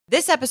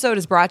This episode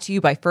is brought to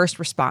you by First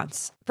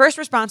Response. First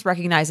Response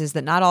recognizes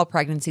that not all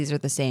pregnancies are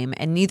the same,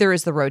 and neither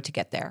is the road to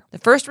get there. The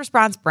First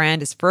Response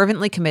brand is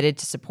fervently committed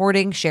to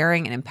supporting,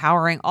 sharing, and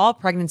empowering all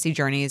pregnancy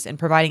journeys and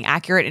providing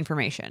accurate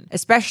information,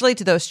 especially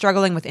to those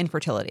struggling with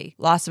infertility,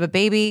 loss of a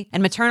baby,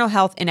 and maternal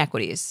health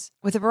inequities.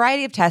 With a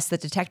variety of tests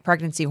that detect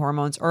pregnancy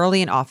hormones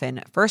early and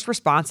often, First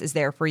Response is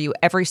there for you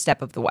every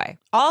step of the way.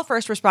 All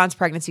First Response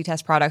pregnancy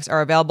test products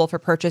are available for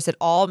purchase at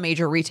all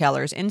major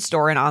retailers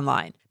in-store and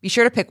online. Be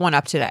sure to pick one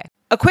up today.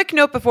 A quick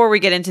note before we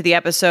get into the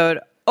episode.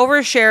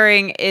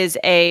 Oversharing is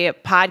a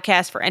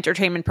podcast for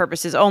entertainment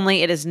purposes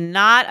only. It is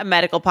not a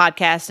medical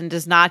podcast and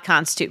does not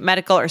constitute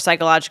medical or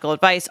psychological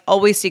advice.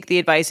 Always seek the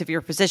advice of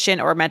your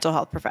physician or mental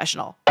health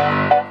professional.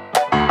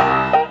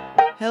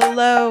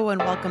 Hello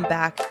and welcome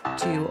back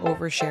to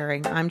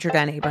Oversharing. I'm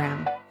Jordana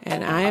Abraham.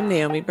 And I am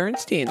Naomi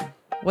Bernstein.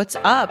 What's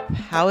up?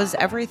 How is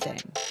everything?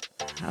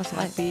 How's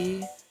life?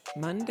 Happy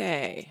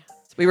Monday.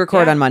 We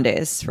record on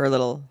Mondays for a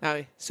little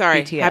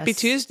sorry. BTS. Happy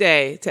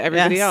Tuesday to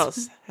everybody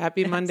else.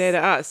 Happy Monday to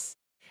us.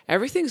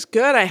 Everything's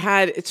good.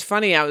 It's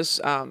funny. I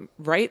was,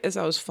 right as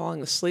I was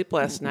falling asleep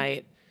last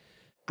night,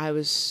 I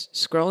was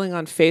scrolling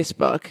on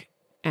Facebook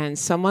and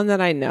someone that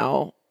I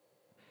know,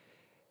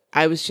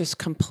 I was just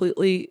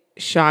completely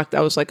shocked.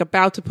 I was like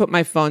about to put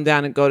my phone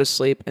down and go to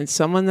sleep. And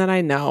someone that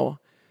I know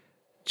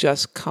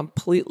just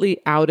completely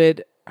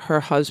outed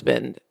her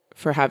husband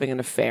for having an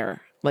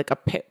affair. Like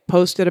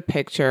posted a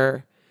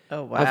picture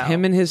of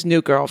him and his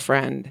new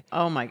girlfriend.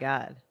 Oh my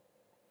God.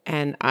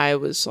 And I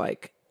was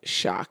like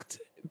shocked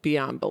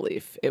beyond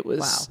belief. It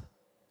was, wow.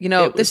 You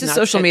know, this is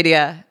social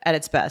media at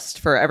its best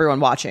for everyone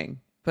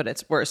watching, but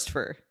it's worst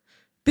for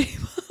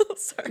people.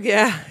 Sorry.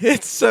 Yeah,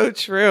 it's so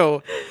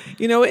true.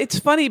 You know, it's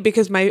funny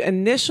because my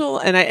initial,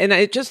 and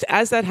I just,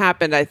 as that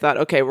happened, I thought,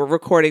 okay, we're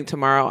recording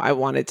tomorrow. I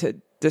wanted to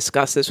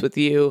discuss this with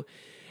you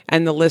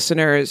and the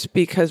listeners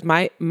because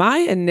my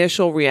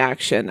initial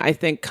reaction, I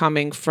think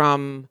coming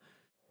from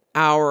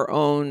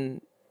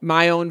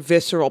my own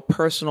visceral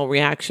personal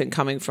reaction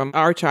coming from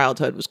our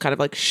childhood was kind of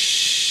like,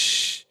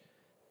 shh,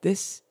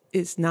 this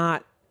is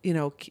not,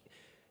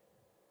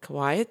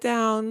 quiet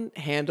down,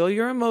 handle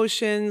your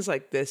emotions.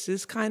 Like this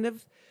is kind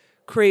of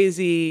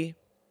crazy.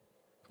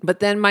 But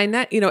then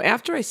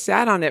after I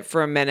sat on it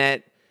for a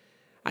minute,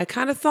 I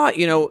kind of thought,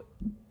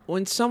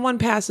 when someone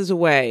passes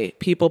away,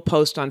 people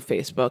post on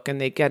Facebook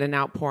and they get an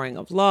outpouring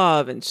of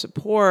love and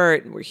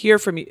support. And we're here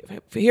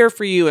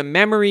for you and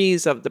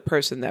memories of the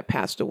person that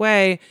passed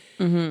away.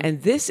 Mm-hmm.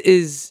 And this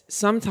is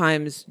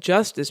sometimes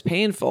just as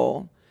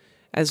painful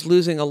as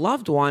losing a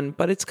loved one.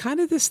 But it's kind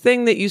of this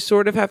thing that you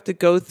sort of have to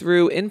go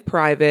through in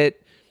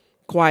private,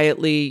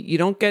 quietly. You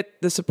don't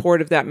get the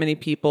support of that many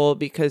people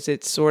because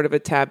it's sort of a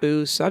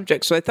taboo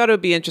subject. So I thought it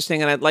would be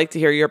interesting. And I'd like to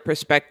hear your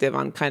perspective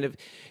on kind of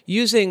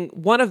using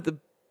one of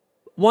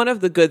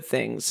the good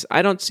things.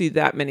 I don't see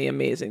that many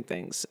amazing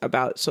things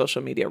about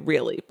social media,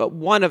 really. But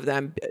one of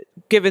them,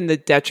 given the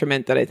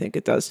detriment that I think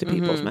it does to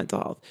people's mental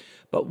health,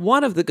 but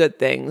one of the good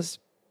things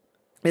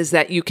is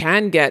that you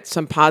can get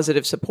some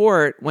positive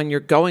support when you're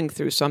going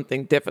through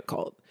something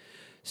difficult.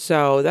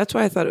 So that's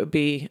why I thought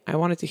I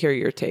wanted to hear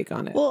your take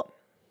on it. Well,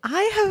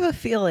 I have a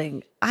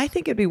feeling, I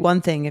think it'd be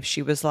one thing if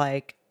she was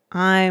like,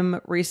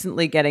 I'm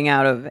recently getting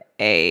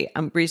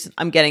I'm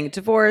getting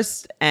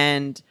divorced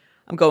and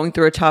I'm going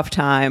through a tough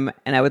time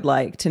and I would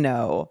like to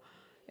know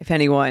if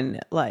anyone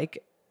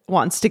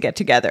wants to get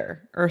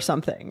together or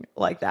something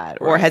like that,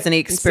 or has any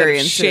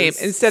experience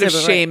instead of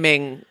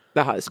shaming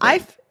the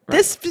husband.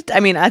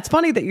 It's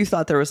funny that you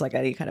thought there was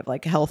any kind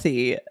of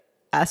healthy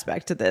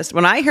aspect to this.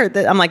 When I heard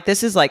that, I'm like,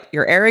 this is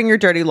you're airing your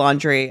dirty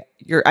laundry.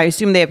 I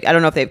assume I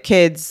don't know if they have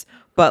kids,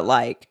 but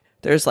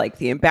there's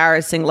the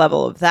embarrassing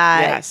level of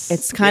that. Yes.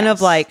 It's kind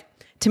of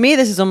to me,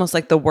 this is almost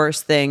the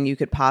worst thing you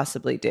could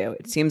possibly do.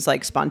 It seems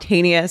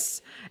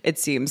spontaneous. It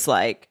seems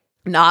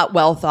not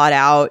well thought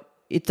out.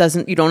 You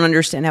don't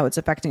understand how it's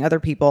affecting other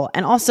people.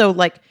 And also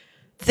the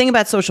thing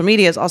about social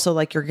media is also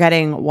you're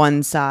getting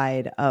one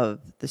side of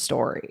the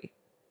story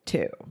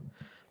too.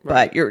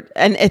 Right.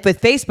 But with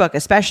Facebook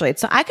especially,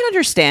 I can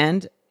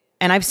understand,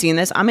 and I've seen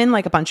this. I'm in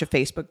a bunch of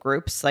Facebook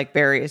groups,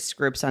 various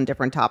groups on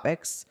different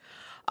topics.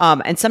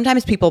 And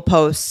sometimes people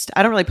post,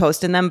 I don't really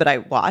post in them, but I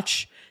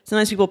watch.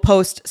 Sometimes people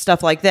post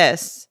stuff like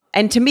this.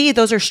 And to me,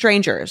 those are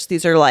strangers.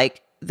 These are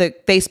the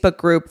Facebook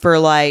group for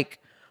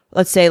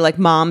let's say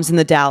moms in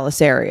the Dallas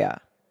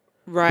area.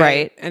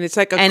 Right. And it's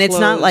it's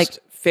not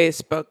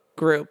Facebook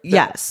group.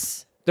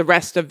 Yes. The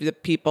rest of the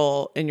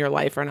people in your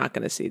life are not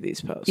going to see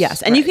these posts.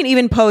 Yes. And you can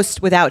even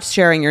post without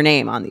sharing your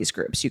name on these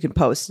groups. You can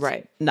post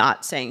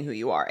not saying who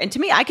you are. And to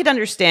me, I could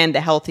understand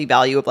the healthy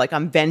value of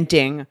I'm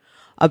venting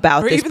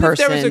about this person. Or even if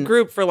there was a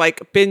group for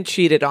been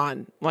cheated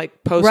on,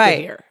 post it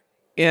here.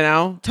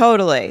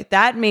 Totally.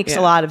 That makes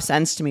a lot of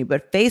sense to me.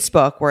 But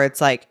Facebook, where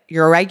it's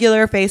your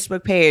regular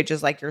Facebook page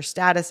is your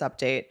status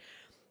update.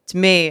 To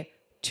me,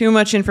 too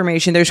much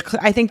information.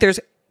 I think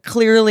there's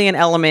clearly an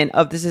element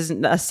of this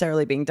isn't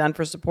necessarily being done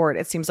for support.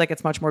 It seems like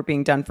it's much more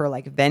being done for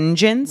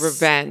vengeance.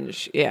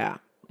 Revenge. Yeah.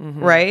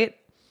 Mm-hmm. Right.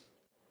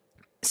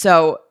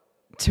 So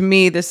to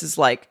me, this is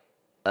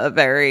a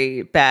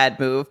very bad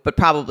move, but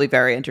probably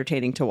very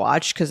entertaining to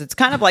watch, because it's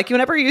kind of like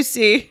whenever you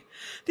see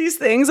these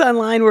things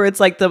online where it's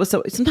like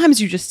so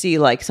sometimes you just see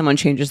like someone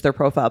changes their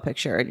profile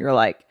picture and you're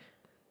like,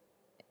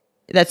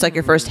 that's like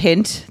your first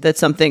hint that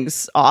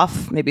something's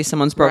off. Maybe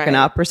someone's broken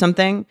up or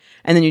something.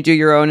 And then you do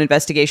your own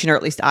investigation, or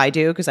at least I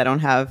do, because I don't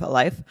have a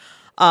life.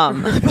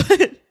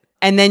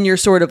 And then you're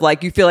sort of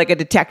like, you feel like a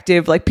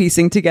detective, like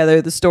piecing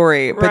together the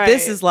story. But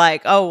this is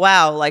like, oh,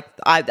 wow. Like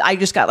I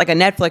just got like a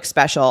Netflix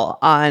special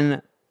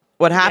on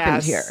what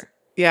happened here.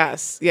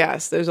 Yes.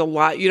 There's a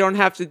lot. You don't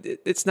have to,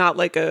 it's not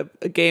like a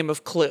game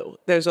of Clue.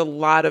 There's a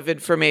lot of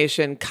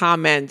information,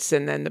 comments,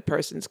 and then the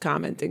person's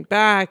commenting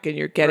back and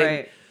you're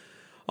getting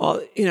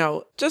all,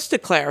 just to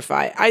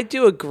clarify, I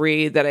do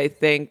agree that I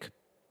think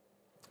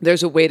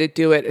there's a way to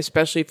do it,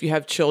 especially if you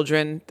have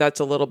children. That's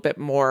a little bit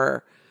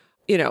more,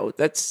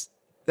 that's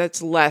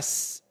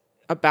less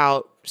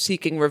about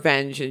seeking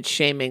revenge and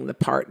shaming the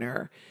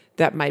partner.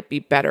 That might be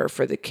better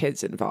for the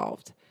kids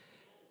involved.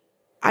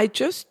 I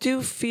just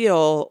do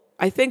feel,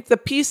 I think the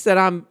piece that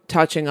I'm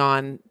touching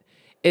on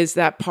is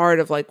that part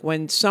of like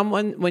when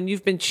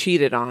you've been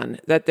cheated on,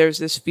 that there's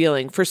this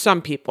feeling for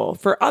some people.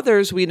 For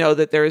others, we know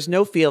that there is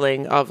no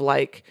feeling of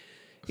like,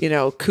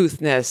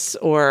 couthness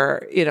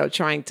or,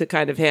 trying to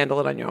kind of handle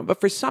it on your own.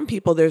 But for some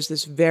people, there's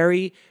this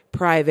very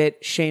private,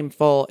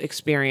 shameful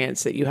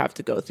experience that you have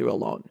to go through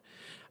alone.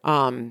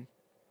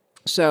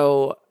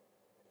 So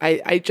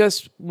I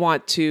just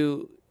want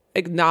to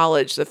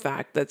acknowledge the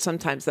fact that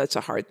sometimes that's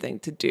a hard thing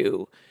to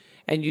do.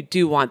 And you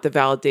do want the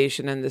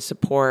validation and the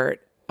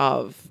support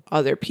of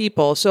other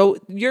people. So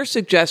your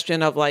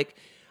suggestion of like,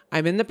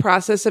 I'm in the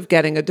process of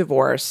getting a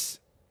divorce.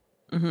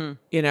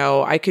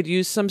 I could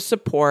use some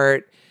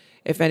support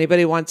if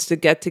anybody wants to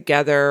get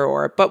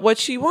together but what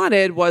she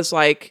wanted was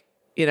like,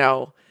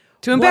 to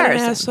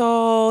embarrass him.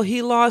 Asshole.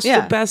 He lost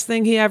the best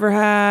thing he ever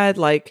had.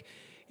 Like,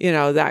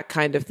 that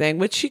kind of thing,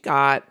 which she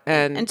got.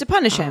 And to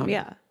punish him.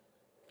 Yeah.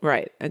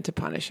 Right. And to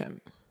punish him.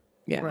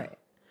 Yeah. Right.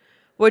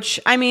 Which,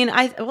 I mean,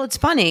 it's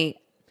funny.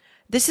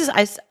 This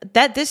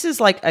is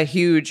like a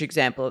huge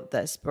example of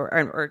this,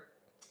 or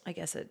I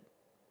guess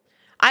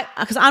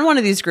because on one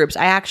of these groups,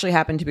 I actually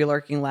happened to be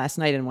lurking last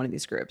night in one of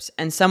these groups,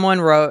 and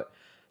someone wrote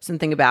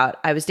something about,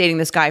 I was dating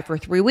this guy for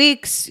 3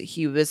 weeks.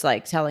 He was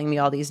like telling me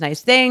all these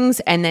nice things,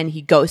 and then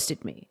he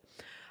ghosted me,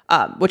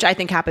 which I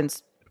think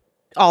happens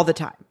all the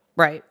time,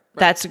 right?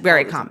 That's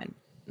very common.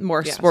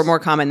 More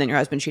common than your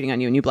husband cheating on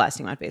you and you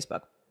blasting him on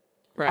Facebook.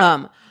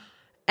 Right.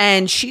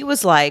 And she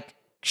was like,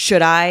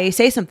 should I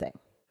say something?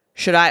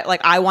 Should I,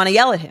 like, I want to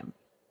yell at him.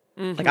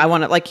 Like, I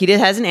want to, like,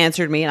 hasn't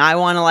answered me, and I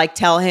want to, like,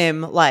 tell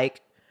him,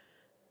 like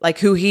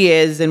who he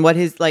is and what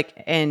his, like,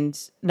 and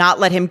not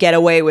let him get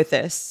away with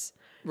this.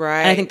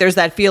 Right. And I think there's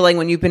that feeling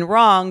when you've been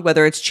wronged,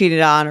 whether it's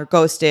cheated on or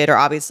ghosted, or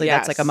obviously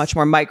that's like a much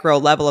more micro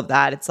level of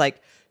that. It's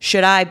like,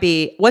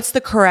 what's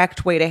the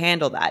correct way to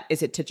handle that?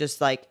 Is it to just,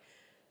 like,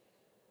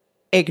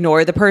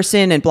 ignore the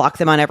person and block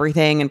them on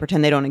everything and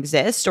pretend they don't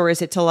exist? Or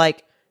is it to,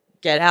 like,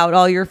 get out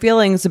all your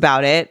feelings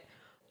about it,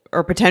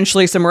 or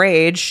potentially some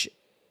rage,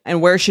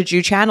 and where should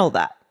you channel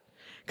that?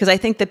 Because I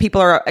think that people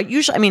are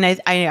usually, I mean,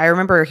 I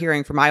remember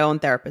hearing from my own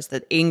therapist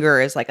that anger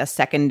is like a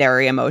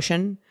secondary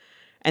emotion,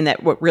 and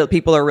that what real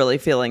people are really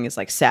feeling is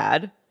like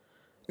sad.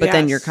 But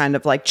then you're kind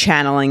of like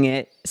channeling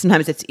it.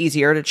 Sometimes it's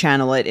easier to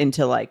channel it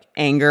into like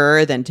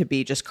anger than to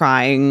be just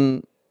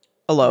crying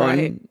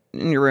alone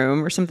in your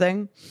room or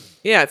something.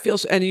 Yeah, it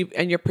feels, and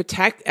you're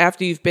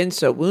after you've been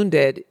so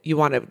wounded, you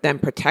want to then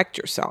protect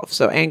yourself.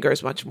 So anger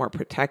is much more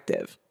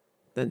protective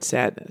than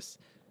sadness.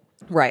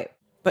 Right.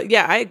 But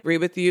yeah, I agree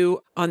with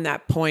you on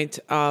that point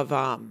of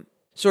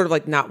sort of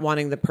like not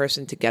wanting the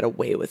person to get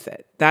away with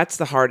it. That's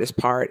the hardest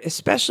part,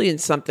 especially in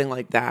something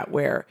like that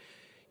where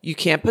you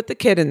can't put the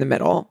kid in the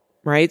middle,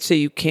 right? So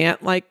you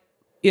can't like,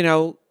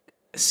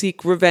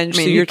 seek revenge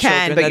to your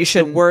children. But you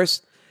shouldn't. The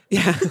worst.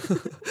 Yeah.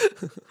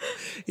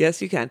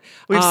 Yes, you can.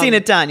 We've seen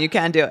it done. You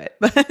can do it.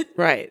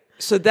 Right.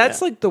 So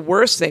that's like the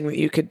worst thing that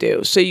you could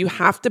do. So you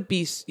have to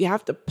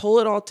pull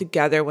it all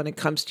together when it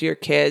comes to your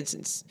kids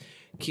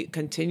and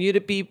continue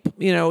to be,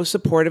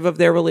 supportive of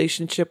their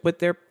relationship with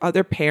their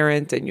other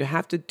parent. And you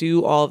have to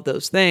do all of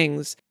those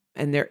things.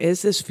 And there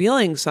is this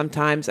feeling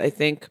sometimes, I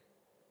think,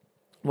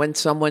 when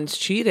someone's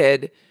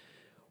cheated,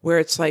 where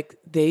it's like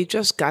they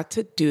just got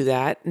to do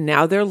that.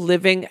 Now they're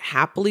living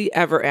happily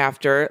ever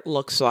after, it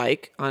looks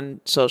like,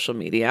 on social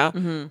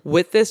media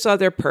with this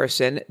other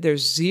person.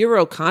 There's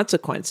zero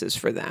consequences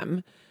for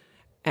them.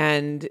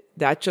 And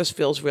that just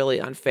feels really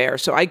unfair.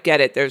 So I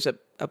get it. There's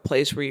a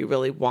place where you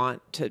really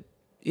want to,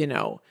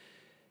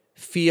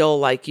 feel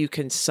like you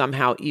can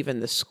somehow even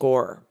the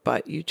score,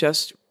 but you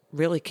just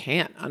really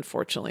can't,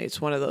 unfortunately.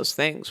 It's one of those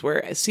things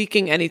where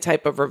seeking any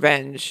type of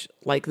revenge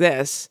like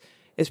this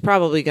is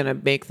probably going to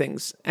make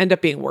things end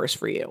up being worse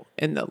for you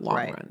in the long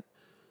run.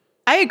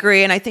 I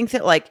agree. And I think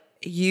that like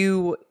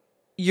you're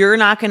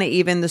not going to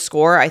even the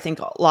score. I think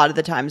a lot of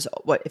the times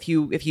if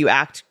you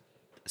act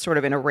sort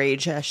of in a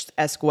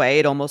rage-esque way,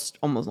 it almost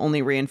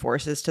only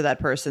reinforces to that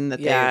person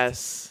that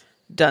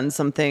done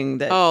something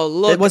that,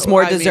 look, that was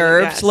more I mean,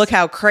 deserved. yes. Look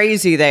how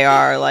crazy they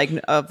are. Like,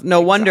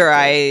 no wonder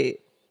I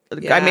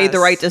made the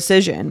right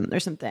decision or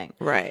something.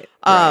 Right.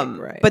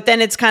 But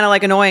then it's kind of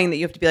like annoying that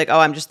you have to be like, oh,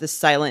 I'm just this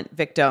silent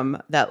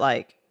victim that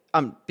like,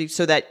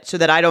 so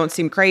that I don't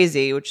seem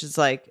crazy, which is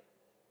like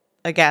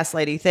a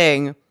gaslighty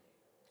thing.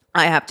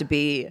 I have to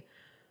be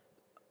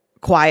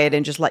quiet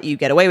and just let you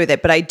get away with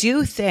it. But I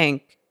do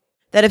think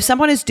that if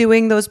someone is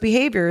doing those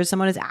behaviors,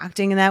 someone is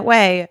acting in that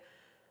way,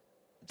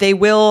 they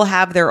will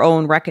have their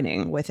own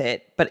reckoning with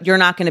it, but you're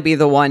not going to be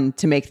the one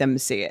to make them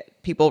see it.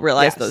 People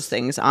realize those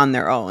things on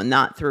their own,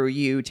 not through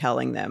you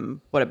telling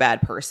them what a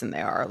bad person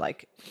they are.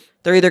 Like,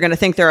 they're either going to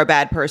think they're a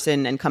bad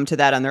person and come to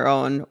that on their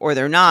own, or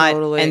they're not.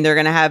 Totally. And they're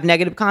going to have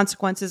negative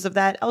consequences of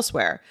that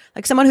elsewhere.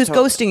 Like, someone who's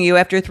ghosting you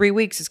after 3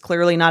 weeks is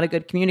clearly not a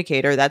good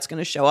communicator. That's going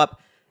to show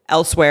up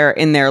elsewhere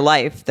in their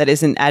life that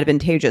isn't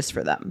advantageous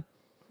for them.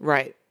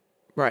 Right.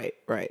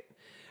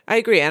 I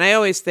agree. And I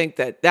always think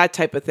that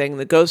type of thing,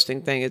 the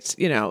ghosting thing, it's,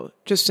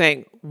 just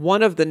saying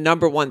one of the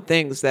number one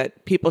things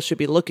that people should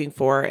be looking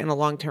for in a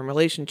long-term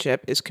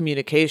relationship is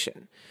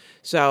communication.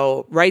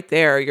 So right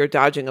there, you're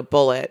dodging a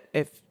bullet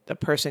if the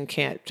person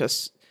can't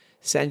just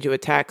send you a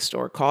text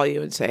or call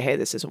you and say, hey,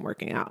 this isn't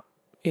working out.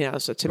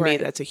 So to me,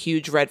 that's a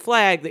huge red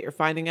flag that you're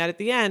finding out at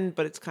the end,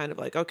 but it's kind of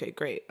like, okay,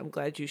 great. I'm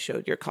glad you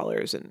showed your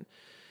colors and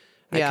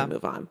I can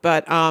move on.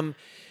 But,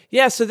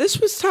 so this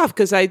was tough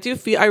because I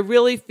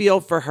really feel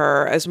for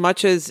her, as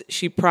much as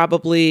she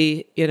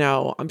probably,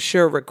 I'm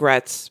sure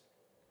regrets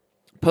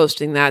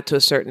posting that to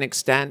a certain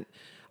extent.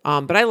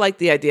 But I like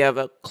the idea of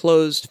a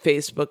closed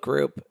Facebook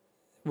group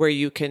where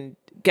you can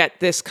get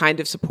this kind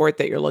of support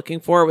that you're looking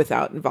for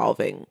without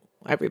involving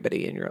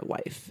everybody in your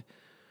life.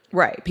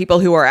 Right. People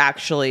who are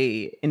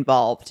actually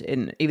involved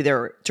in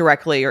either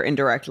directly or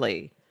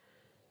indirectly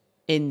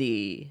in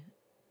the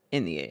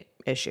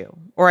issue.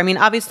 Or, I mean,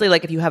 obviously,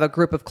 like, if you have a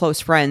group of close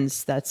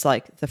friends, that's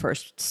like the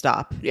first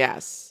stop.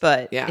 Yes.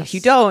 But if you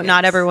don't,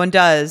 not everyone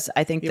does.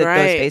 I think that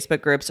those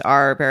Facebook groups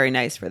are very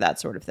nice for that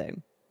sort of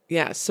thing.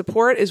 Yeah,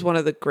 support is one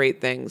of the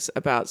great things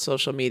about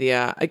social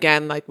media.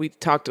 Again, like we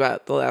talked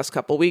about the last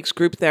couple of weeks,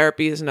 group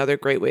therapy is another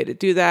great way to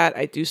do that.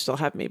 I do still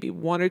have maybe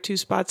 1 or 2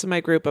 spots in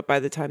my group, but by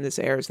the time this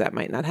airs, that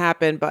might not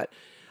happen, but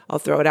I'll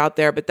throw it out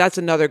there. But that's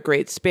another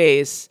great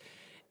space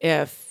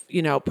if,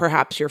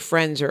 perhaps your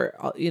friends are,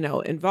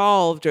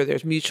 involved, or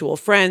there's mutual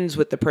friends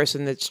with the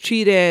person that's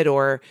cheated,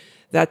 or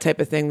that type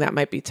of thing. That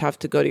might be tough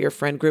to go to your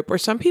friend group, or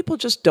some people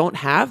just don't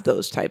have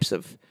those types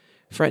of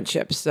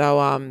friendships.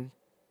 So,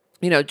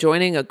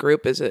 joining a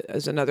group is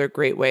another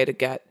great way to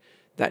get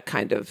that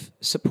kind of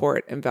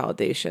support and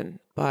validation.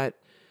 But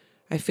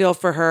I feel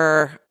for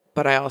her,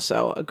 but I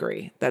also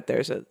agree that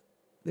there's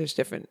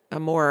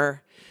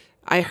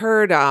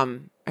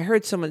I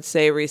heard someone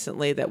say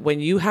recently that when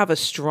you have a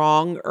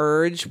strong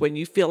urge, when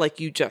you feel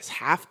like you just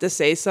have to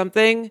say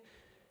something,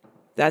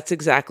 that's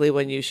exactly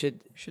when you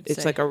should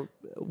it's like a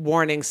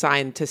warning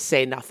sign to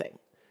say nothing.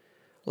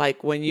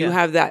 Like when you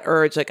have that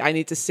urge, like I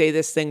need to say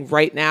this thing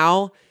right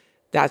now,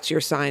 that's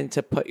your sign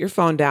to put your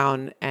phone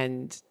down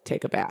and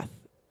take a bath.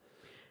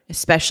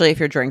 Especially if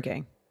you're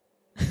drinking.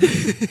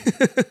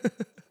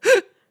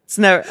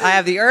 I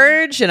have the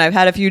urge and I've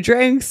had a few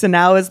drinks, and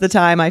now is the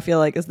time I feel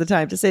like is the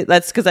time to say.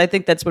 That's because I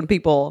think that's when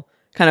people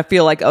kind of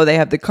feel like, oh, they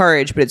have the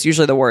courage, but it's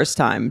usually the worst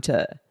time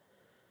to.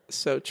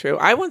 So true.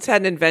 I once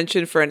had an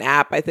invention for an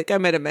app. I think I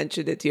might have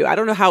mentioned it to you. I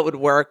don't know how it would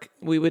work.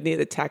 We would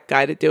need a tech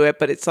guy to do it,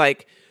 but it's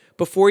like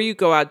before you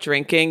go out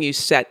drinking, you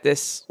set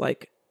this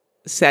like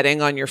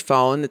setting on your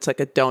phone. It's like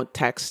a don't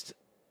text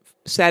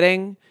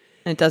setting.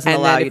 And it doesn't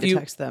allow you to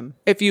text them.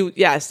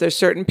 There's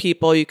certain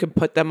people you can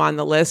put them on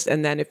the list.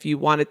 And then if you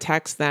want to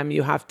text them,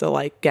 you have to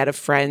like get a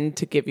friend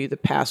to give you the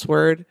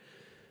password.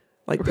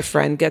 Like the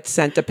friend gets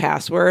sent a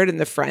password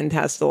and the friend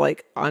has to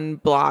like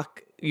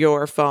unblock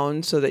your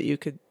phone so that you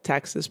could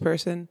text this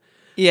person.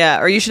 Yeah.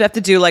 Or you should have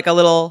to do like a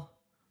little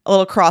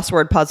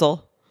crossword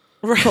puzzle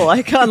to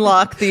like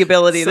unlock the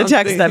ability to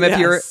text them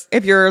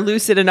if you're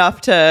lucid enough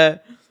to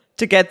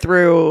get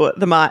through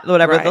the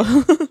whatever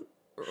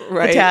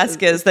the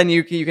task is, then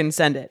you can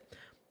send it.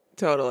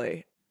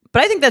 Totally.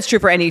 But I think that's true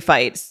for any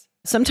fights.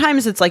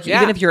 Sometimes it's like,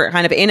 even if you're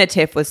kind of in a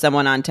tiff with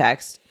someone on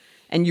text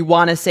and you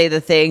want to say the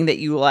thing that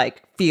you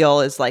like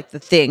feel is like the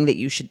thing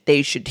that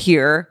they should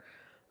hear.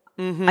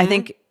 Mm-hmm. I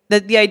think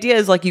that the idea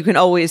is like, you can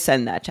always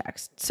send that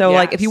text. So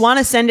like, if you want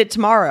to send it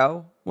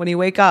tomorrow when you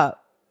wake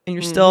up and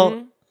you're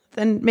still,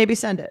 then maybe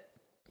send it.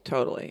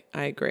 Totally.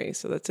 I agree.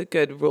 So that's a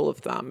good rule of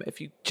thumb. If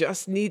you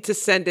just need to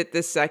send it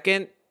this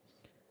second,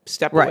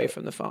 step away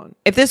from the phone.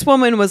 If this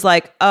woman was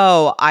like,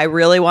 oh, I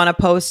really want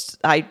to post,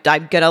 I'm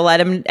going to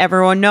let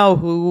everyone know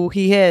who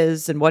he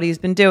is and what he's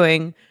been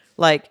doing.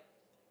 Like,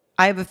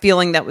 I have a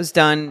feeling that was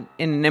done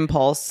in an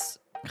impulse,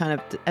 kind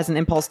of as an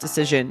impulse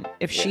decision.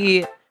 If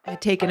she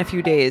had taken a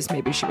few days,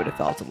 maybe she would have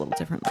felt a little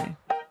differently.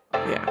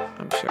 Yeah,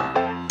 I'm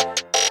sure.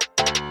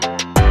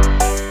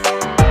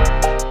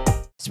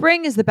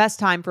 Spring is the best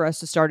time for us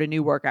to start a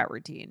new workout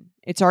routine.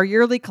 It's our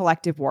yearly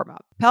collective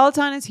warm-up.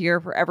 Peloton is here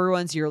for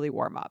everyone's yearly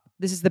warm-up.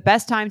 This is the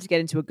best time to get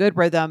into a good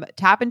rhythm,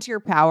 tap into your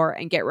power,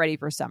 and get ready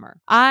for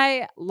summer.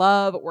 I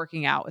love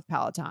working out with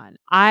Peloton.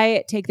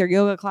 I take their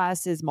yoga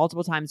classes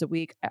multiple times a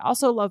week. I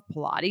also love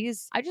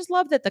Pilates. I just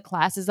love that the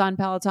classes on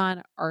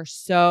Peloton are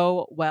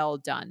so well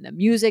done. The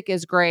music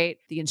is great.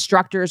 The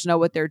instructors know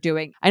what they're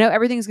doing. I know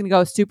everything's going to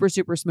go super,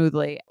 super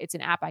smoothly. It's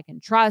an app I can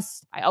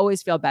trust. I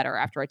always feel better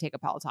after I take a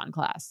Peloton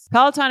class.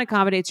 Peloton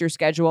accommodates your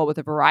schedule with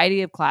a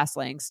variety of class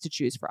lengths to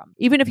choose from.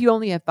 Even if you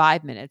only have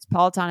 5 minutes,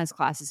 Peloton has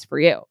classes for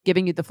you,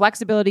 giving you the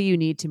flexibility you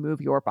need to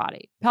move your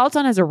body.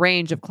 Peloton has a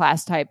range of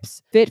class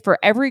types fit for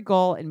every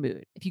goal and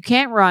mood. If you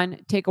can't run,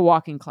 take a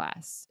walking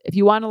class. If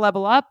you want to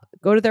level up,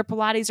 go to their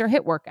Pilates or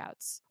HIIT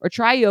workouts, or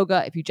try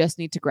yoga if you just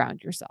need to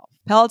ground yourself.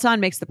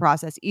 Peloton makes the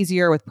process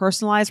easier with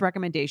personalized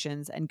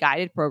recommendations and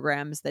guided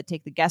programs that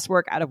take the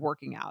guesswork out of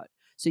working out,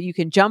 so you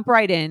can jump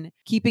right in,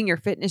 keeping your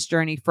fitness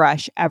journey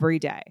fresh every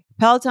day.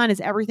 Peloton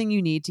is everything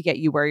you need to get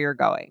you where you're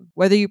going.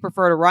 Whether you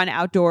prefer to run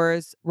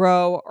outdoors,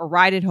 row, or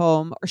ride at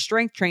home, or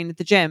strength train at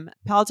the gym,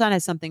 Peloton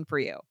has something for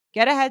you.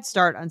 Get a head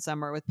start on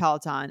summer with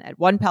Peloton at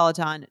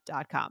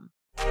onepeloton.com.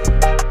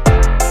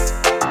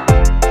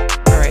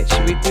 All right,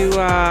 should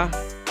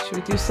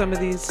we do some of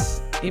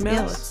these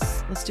emails?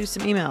 Yeah, let's do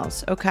some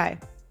emails. Okay.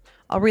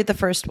 I'll read the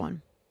first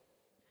one.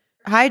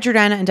 Hi,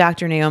 Jordana and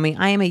Dr. Naomi.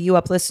 I am a U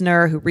Up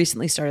listener who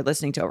recently started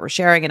listening to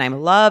Oversharing, and I'm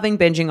loving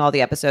binging all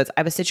the episodes. I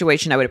have a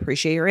situation I would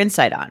appreciate your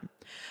insight on.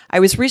 I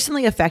was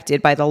recently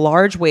affected by the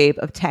large wave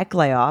of tech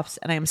layoffs,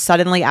 and I am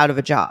suddenly out of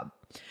a job.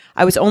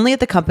 I was only at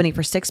the company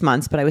for 6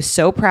 months, but I was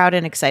so proud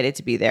and excited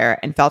to be there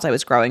and felt I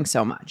was growing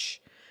so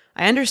much.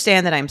 I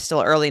understand that I'm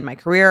still early in my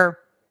career.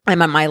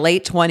 I'm in my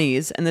late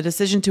 20s, and the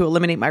decision to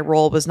eliminate my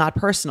role was not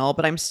personal,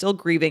 but I'm still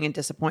grieving and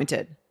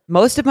disappointed.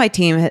 Most of my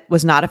team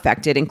was not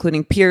affected,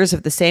 including peers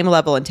of the same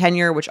level and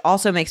tenure, which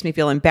also makes me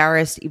feel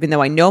embarrassed, even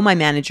though I know my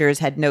managers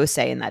had no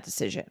say in that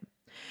decision.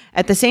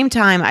 At the same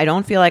time, I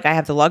don't feel like I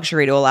have the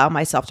luxury to allow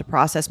myself to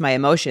process my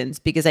emotions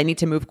because I need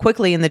to move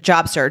quickly in the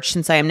job search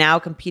since I am now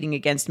competing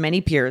against many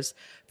peers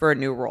for a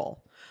new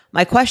role.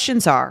 My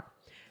questions are,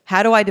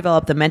 how do I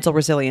develop the mental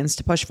resilience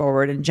to push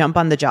forward and jump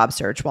on the job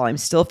search while I'm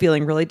still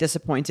feeling really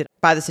disappointed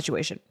by the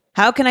situation?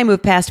 How can I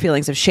move past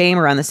feelings of shame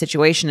around the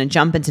situation and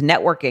jump into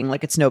networking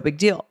like it's no big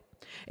deal?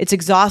 It's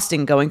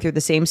exhausting going through the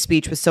same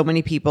speech with so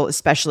many people,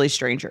 especially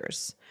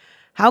strangers.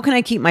 How can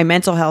I keep my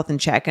mental health in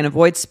check and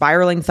avoid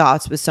spiraling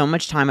thoughts with so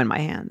much time on my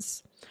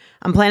hands?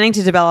 I'm planning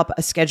to develop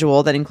a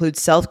schedule that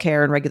includes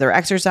self-care and regular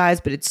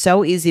exercise, but it's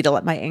so easy to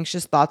let my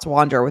anxious thoughts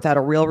wander without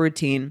a real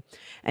routine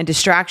and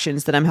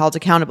distractions that I'm held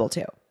accountable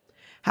to.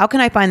 How can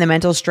I find the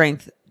mental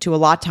strength to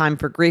allot time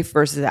for grief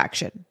versus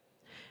action?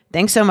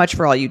 Thanks so much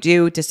for all you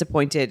do.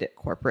 Disappointed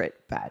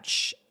corporate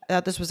badge. I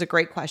thought this was a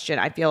great question.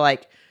 I feel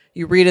like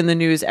you read in the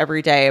news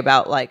every day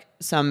about like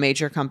some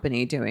major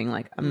company doing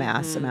like a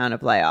mass amount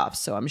of layoffs.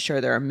 So I'm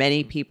sure there are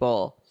many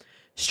people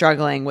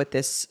struggling with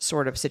this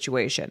sort of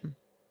situation.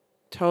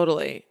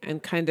 Totally.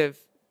 And kind of,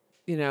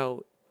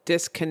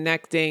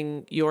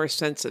 disconnecting your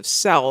sense of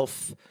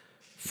self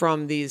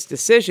from these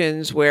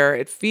decisions where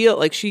it feel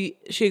like she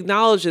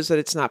acknowledges that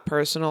it's not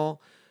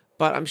personal,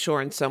 but I'm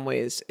sure in some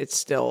ways it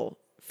still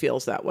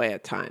feels that way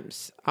at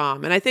times.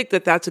 And I think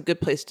that that's a good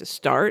place to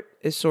start,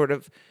 is sort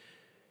of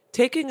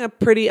taking a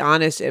pretty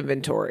honest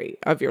inventory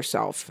of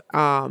yourself,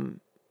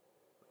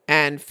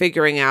 and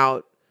figuring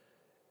out,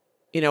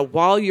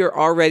 while you're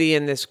already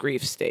in this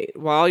grief state,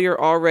 while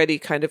you're already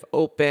kind of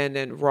open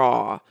and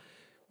raw,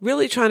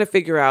 really trying to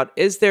figure out,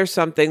 is there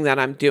something that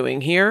I'm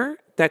doing here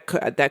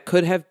that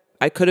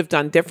I could have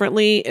done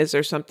differently? Is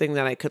there something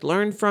that I could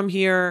learn from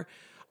here?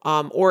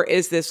 Or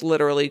is this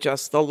literally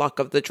just the luck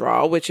of the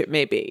draw, which it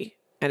may be?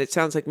 And it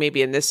sounds like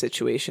maybe in this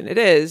situation it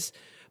is.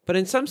 But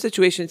in some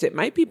situations, it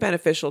might be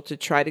beneficial to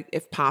try to,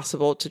 if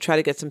possible, to try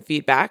to get some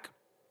feedback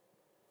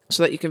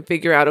so that you can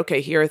figure out,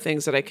 okay, here are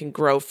things that I can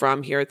grow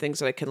from. Here are things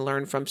that I can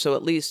learn from. So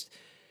at least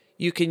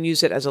you can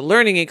use it as a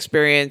learning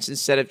experience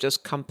instead of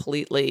just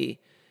completely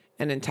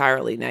and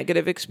entirely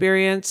negative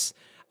experience.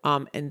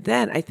 And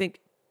then I think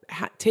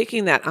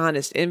taking that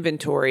honest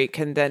inventory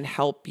can then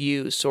help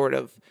you sort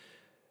of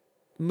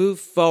move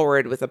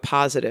forward with a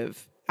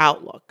positive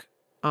outlook,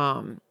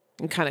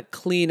 and kind of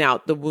clean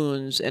out the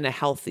wounds in a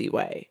healthy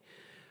way.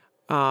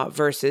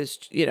 Versus,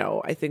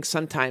 I think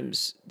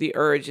sometimes the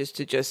urge is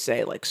to just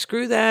say like,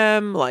 screw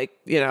them, like,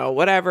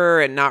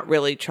 whatever, and not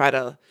really try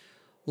to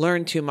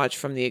learn too much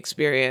from the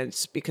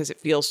experience because it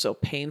feels so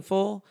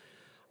painful.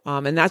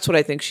 And that's what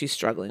I think she's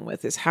struggling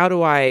with, is how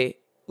do I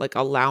like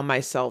allow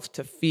myself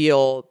to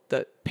feel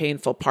the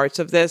painful parts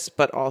of this,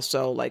 but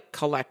also like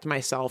collect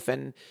myself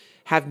and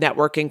have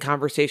networking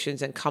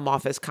conversations and come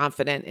off as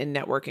confident in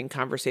networking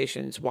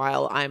conversations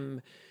while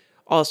I'm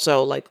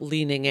also like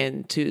leaning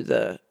into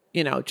the,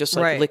 just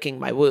like licking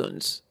my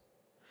wounds.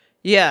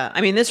 Yeah.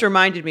 I mean, this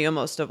reminded me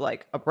almost of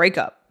like a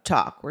breakup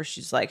talk where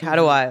she's like, how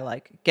do I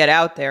like get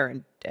out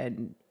there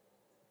and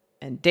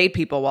date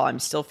people while I'm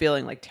still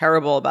feeling like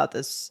terrible about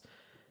this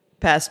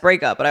past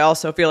breakup, but I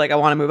also feel like I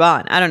want to move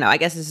on. I don't know. I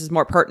guess this is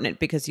more pertinent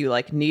because you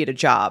like need a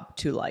job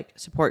to like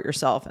support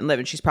yourself and live.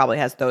 And she's probably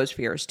has those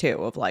fears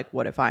too of like,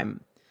 what if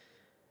I'm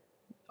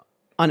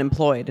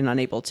unemployed and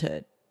unable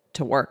to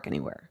work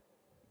anywhere.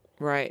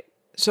 Right.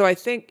 So I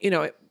think,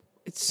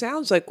 it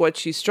sounds like what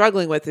she's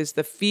struggling with is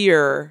the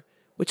fear,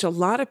 which a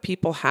lot of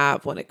people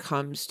have when it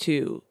comes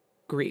to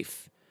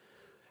grief.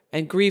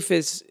 And grief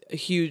is a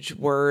huge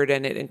word,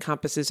 and it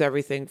encompasses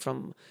everything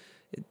from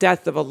the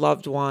death of a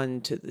loved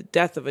one to the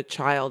death of a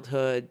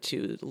childhood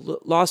to the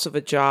loss of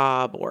a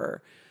job,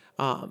 or,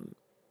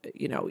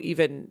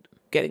 even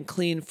getting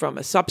clean from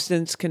a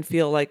substance can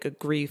feel like a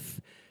grief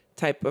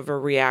type of a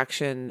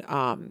reaction.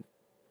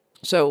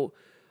 So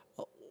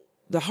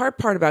the hard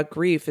part about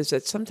grief is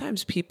that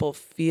sometimes people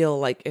feel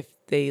like if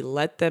they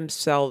let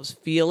themselves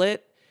feel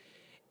it,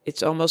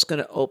 it's almost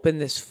going to open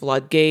this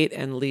floodgate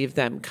and leave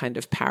them kind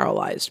of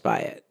paralyzed by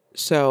it.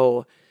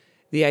 So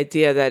the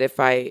idea that if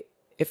I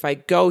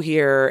go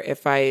here,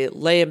 if I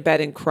lay in bed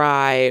and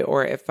cry,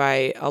 or if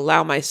I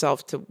allow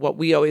myself to, what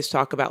we always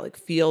talk about, like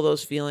feel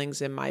those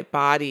feelings in my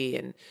body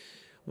and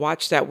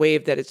watch that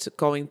wave, that it's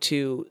going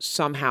to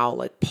somehow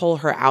like pull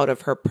her out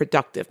of her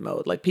productive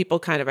mode. Like people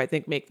kind of, I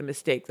think, make the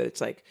mistake that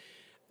it's like,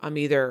 I'm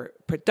either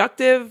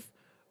productive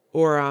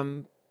or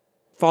I'm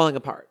falling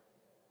apart.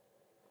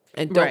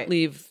 And don't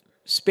leave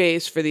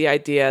space for the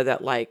idea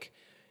that like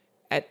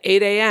at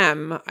 8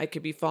 a.m. I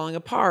could be falling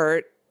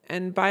apart,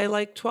 and by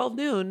like 12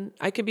 noon,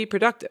 I can be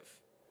productive.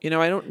 I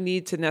don't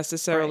need to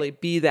necessarily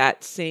be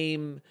that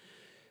same,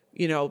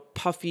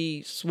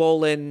 puffy,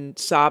 swollen,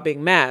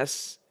 sobbing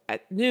mess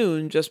at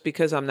noon just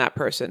because I'm that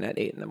person at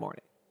 8 a.m.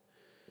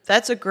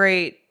 That's a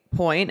great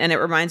point. And it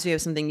reminds me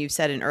of something you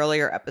said in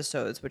earlier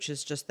episodes, which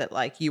is just that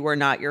like you are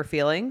not your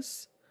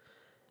feelings.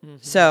 Mm-hmm.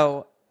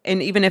 So,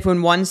 and even if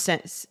in one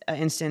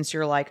instance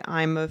you're like,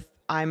 I'm a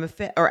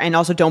fit, and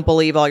also don't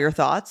believe all your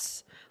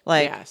thoughts.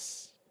 Like,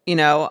 yes.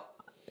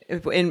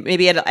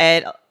 Maybe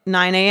at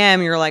 9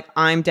 a.m. you're like,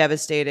 I'm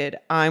devastated,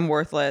 I'm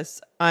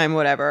worthless, I'm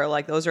whatever.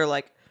 Like those are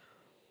like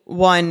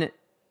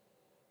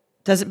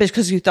doesn't,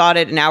 because you thought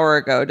it an hour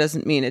ago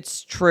doesn't mean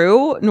it's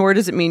true, nor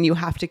does it mean you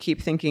have to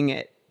keep thinking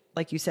it,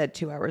 like you said,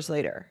 2 hours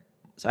later.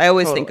 So I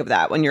always think of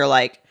that when you're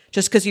like,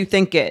 just because you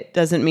think it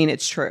doesn't mean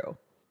it's true,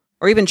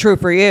 or even true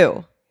for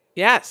you.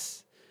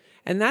 Yes.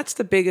 And that's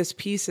the biggest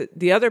piece.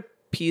 The other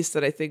piece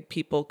that I think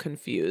people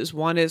confuse,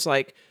 one is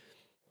like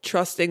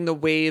trusting the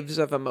waves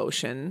of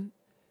emotion,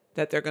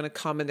 that they're going to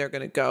come and they're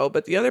going to go.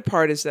 But the other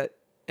part is that,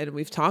 and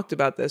we've talked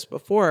about this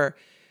before,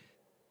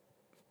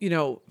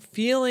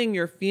 feeling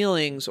your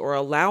feelings or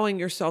allowing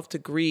yourself to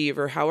grieve,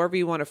 or however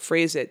you want to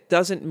phrase it,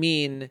 doesn't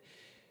mean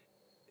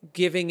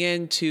giving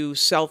in to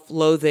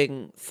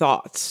self-loathing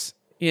thoughts,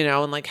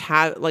 and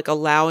like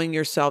allowing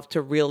yourself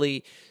to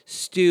really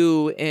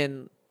stew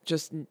in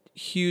just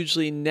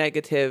hugely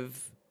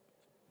negative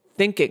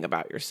thinking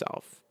about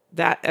yourself.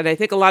 And I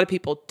think a lot of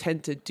people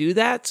tend to do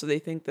that. So they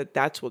think that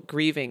that's what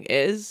grieving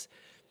is.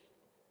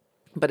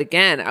 But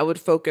again, I would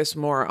focus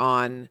more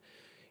on,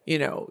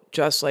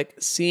 just like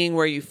seeing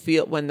where you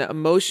feel when the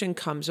emotion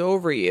comes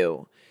over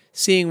you,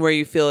 seeing where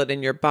you feel it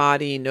in your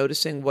body,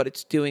 noticing what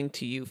it's doing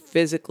to you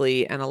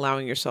physically, and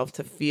allowing yourself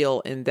to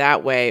feel in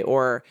that way,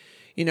 or,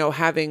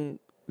 having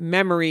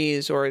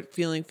memories or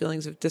feeling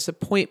feelings of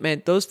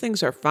disappointment. Those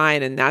things are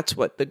fine. And that's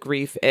what the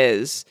grief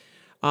is.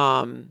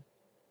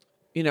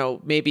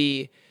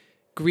 Maybe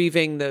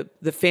grieving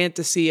the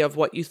fantasy of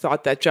what you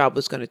thought that job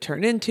was going to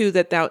turn into,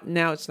 that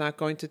now it's not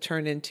going to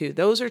turn into.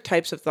 Those are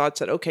types of thoughts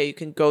that, okay, you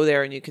can go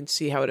there and you can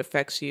see how it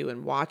affects you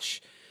and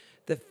watch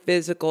the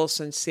physical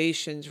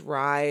sensations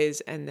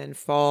rise and then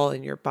fall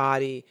in your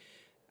body.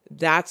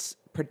 That's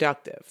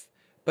productive.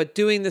 But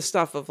doing the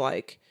stuff of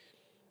like,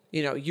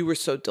 you were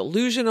so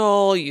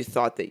delusional, you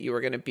thought that you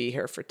were going to be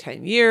here for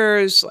 10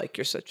 years, like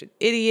you're such an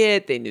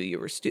idiot, they knew you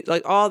were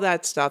like all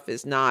that stuff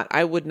is not,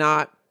 I would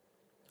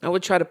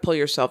try to pull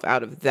yourself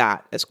out of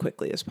that as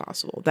quickly as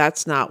possible.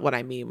 That's not what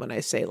I mean when I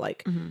say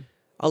like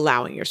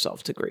allowing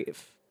yourself to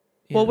grieve.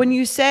 Well, when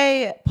you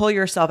say pull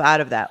yourself out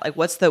of that, like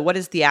what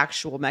is the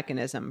actual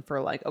mechanism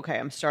for like, okay,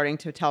 I'm starting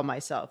to tell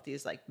myself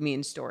these like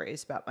mean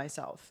stories about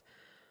myself.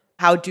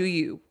 How do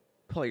you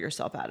pull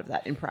yourself out of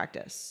that in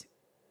practice?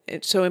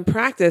 So in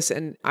practice,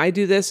 and I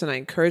do this and I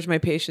encourage my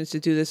patients to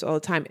do this all the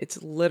time,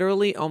 it's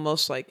literally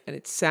almost like, and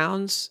it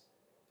sounds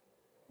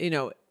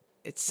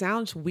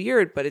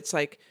weird, but it's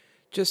like,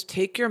 just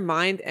take your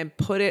mind and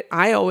put it,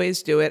 I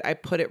always do it, I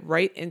put it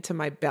right into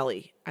my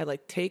belly. I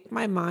like take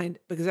my mind,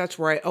 because that's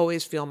where I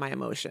always feel my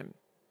emotion,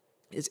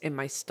 is in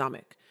my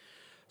stomach.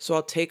 So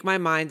I'll take my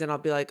mind and I'll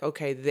be like,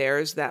 okay,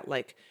 there's that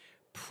like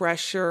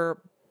pressure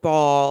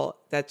ball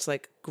that's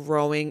like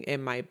growing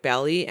in my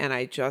belly. And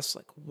I just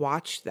like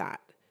watch that.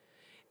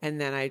 And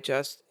then I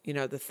just,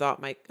 another thought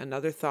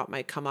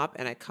might come up,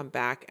 and I come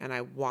back and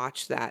I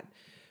watch that,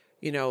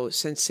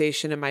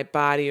 sensation in my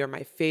body, or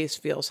my face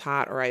feels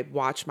hot, or I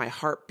watch my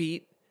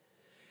heartbeat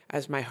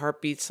as my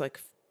heartbeat's like,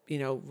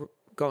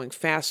 going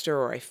faster,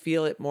 or I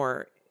feel it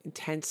more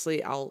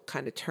intensely. I'll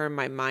kind of turn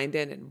my mind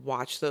in and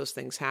watch those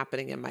things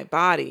happening in my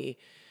body.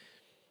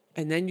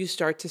 And then you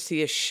start to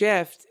see a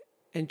shift,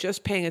 and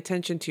just paying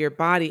attention to your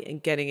body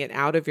and getting it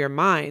out of your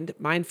mind,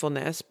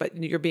 mindfulness,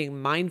 but you're being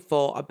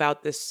mindful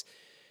about this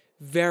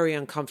very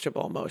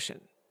uncomfortable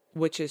emotion,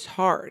 which is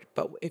hard.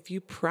 But if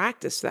you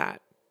practice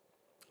that,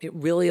 it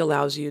really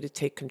allows you to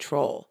take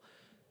control.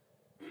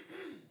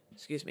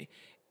 Excuse me.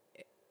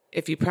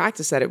 If you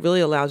practice that, it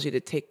really allows you to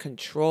take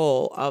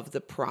control of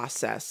the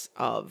process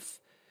of,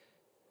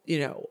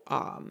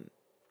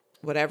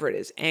 whatever it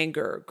is,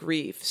 anger,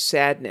 grief,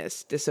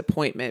 sadness,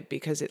 disappointment,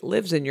 because it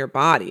lives in your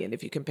body. And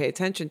if you can pay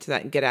attention to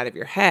that and get out of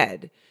your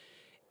head,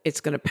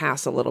 it's going to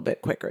pass a little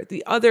bit quicker.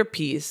 The other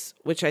piece,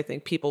 which I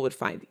think people would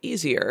find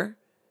easier,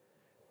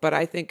 but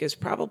I think is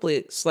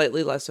probably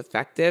slightly less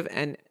effective,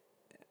 and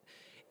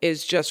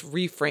is just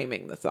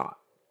reframing the thought,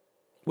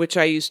 which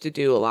I used to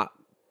do a lot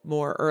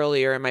more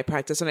earlier in my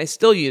practice. And I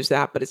still use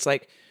that, but it's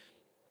like,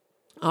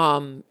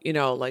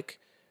 like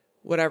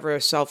whatever a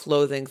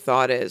self-loathing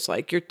thought is,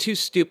 like, you're too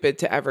stupid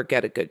to ever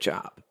get a good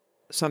job,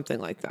 something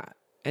like that.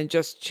 And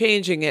just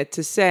changing it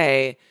to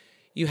say,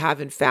 you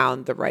haven't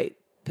found the right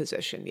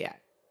position yet,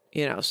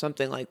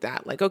 something like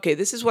that. Like, okay,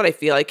 this is what I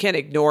feel. I can't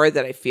ignore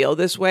that I feel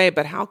this way,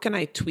 but how can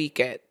I tweak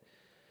it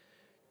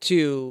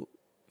to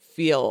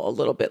feel a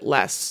little bit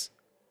less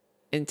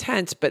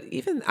intense? But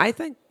even I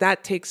think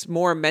that takes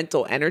more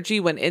mental energy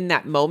when in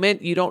that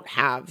moment you don't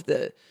have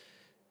the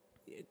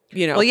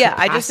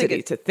I just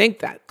think to think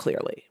that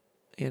clearly.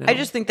 I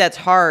just think that's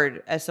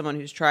hard as someone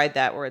who's tried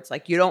that, where it's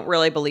like you don't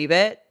really believe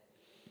it.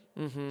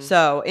 Mm-hmm.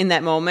 So in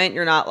that moment,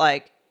 you're not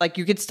like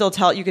you could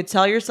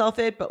tell yourself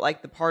it, but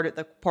like the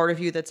part of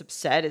you that's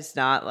upset is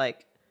not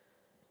like,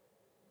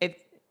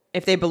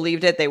 if they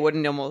believed it, they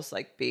wouldn't almost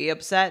like be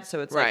upset.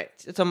 So it's right.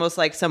 Like, it's almost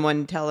like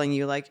someone telling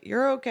you like,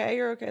 you're okay.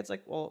 It's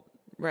like, well,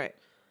 right.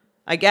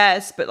 I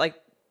guess, but like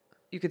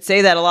you could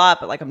say that a lot,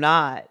 but like I'm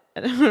not.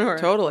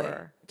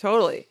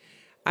 Totally.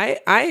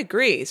 I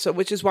agree. So,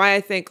 which is why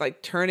I think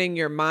like turning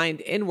your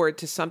mind inward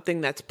to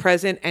something that's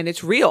present and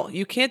it's real.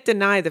 You can't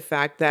deny the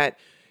fact that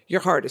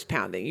your heart is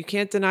pounding. You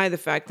can't deny the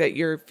fact that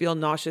you feel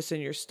nauseous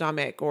in your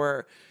stomach,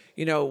 or,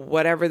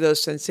 whatever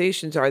those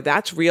sensations are.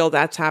 That's real.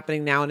 That's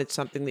happening now. And it's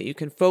something that you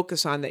can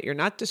focus on, that you're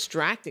not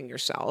distracting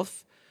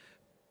yourself.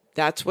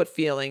 That's what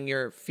feeling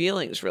your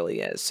feelings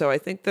really is. So I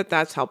think that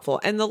that's helpful.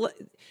 And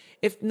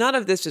if none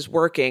of this is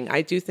working,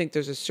 I do think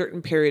there's a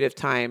certain period of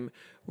time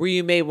where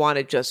you may want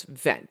to just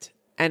vent.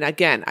 And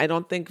again, I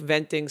don't think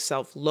venting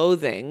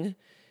self-loathing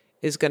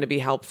is going to be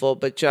helpful,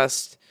 but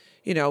just,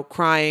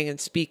 crying and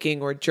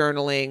speaking or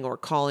journaling or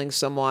calling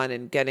someone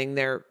and getting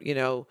their,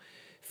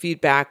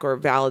 feedback or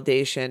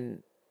validation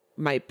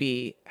might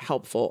be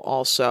helpful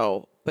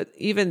also. But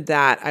even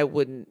that I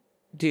wouldn't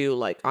do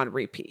like on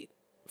repeat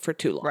for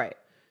too long. Right.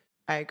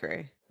 I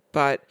agree.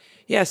 But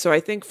yeah, so I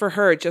think for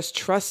her, just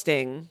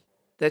trusting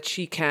that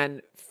she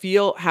can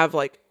have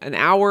like an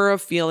hour of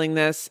feeling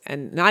this,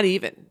 and not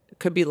even, it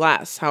could be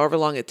less, however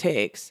long it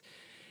takes.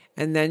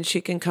 And then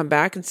she can come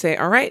back and say,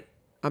 all right,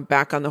 I'm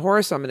back on the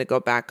horse. I'm going to go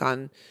back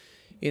on,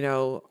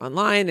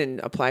 online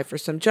and apply for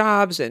some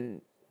jobs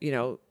and,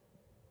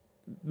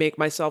 make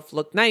myself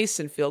look nice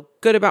and feel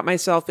good about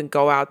myself and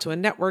go out to a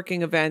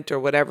networking event or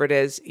whatever it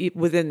is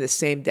within the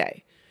same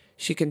day.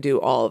 She can do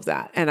all of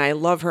that. And I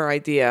love her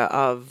idea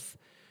of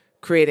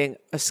creating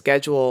a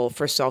schedule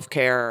for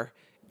self-care,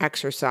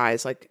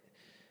 exercise. Like,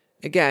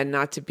 again,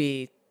 not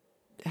to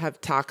have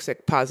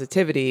toxic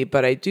positivity,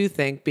 but I do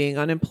think being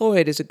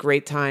unemployed is a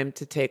great time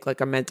to take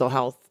like a mental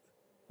health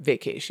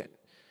vacation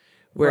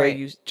where right.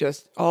 You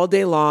just all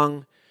day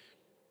long,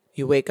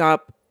 you wake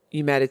up,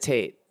 you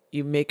meditate,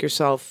 you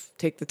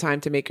take the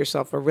time to make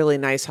yourself a really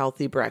nice,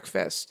 healthy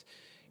breakfast,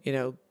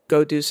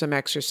 go do some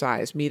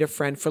exercise, meet a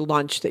friend for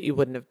lunch that you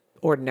wouldn't have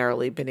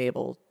ordinarily been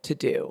able to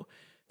do,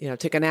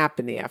 take a nap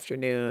in the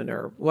afternoon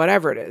or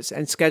whatever it is,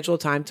 and schedule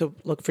time to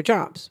look for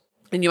jobs.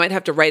 And you might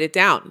have to write it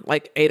down,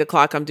 like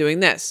 8:00, I'm doing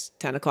this,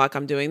 10:00,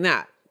 I'm doing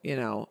that,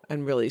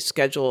 and really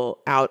schedule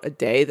out a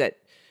day that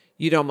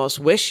you'd almost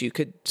wish you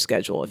could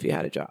schedule if you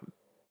had a job.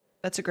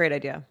 That's a great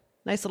idea.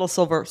 Nice little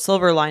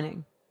silver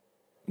lining.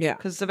 Yeah.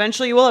 Because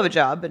eventually you will have a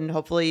job, and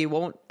hopefully you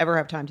won't ever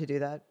have time to do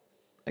that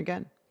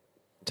again.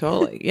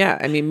 Totally. Yeah.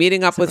 I mean,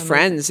 meeting up with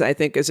friends, I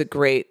think, is a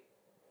great,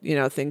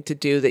 thing to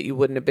do that you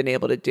wouldn't have been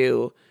able to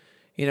do,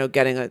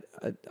 getting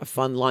a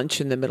fun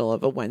lunch in the middle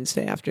of a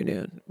Wednesday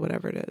afternoon,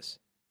 whatever it is.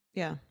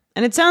 Yeah.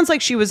 And it sounds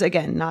like she was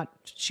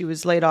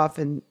laid off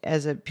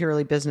as a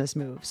purely business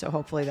move. So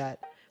hopefully that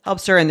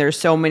helps her. And there's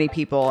so many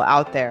people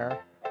out there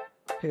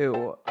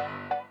who,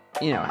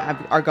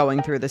 are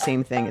going through the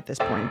same thing at this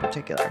point in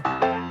particular.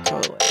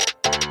 Totally.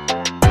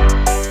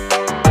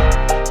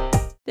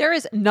 There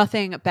is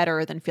nothing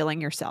better than feeling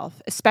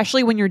yourself,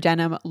 especially when your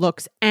denim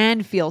looks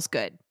and feels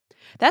good.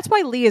 That's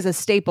why Lee is a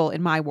staple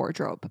in my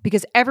wardrobe,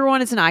 because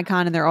everyone is an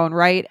icon in their own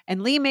right,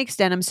 and Lee makes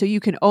denim so you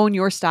can own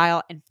your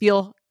style and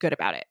feel good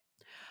about it.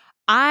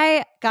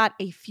 I got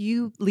a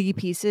few Lee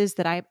pieces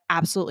that I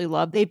absolutely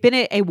love. They've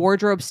been a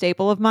wardrobe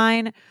staple of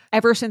mine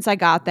ever since I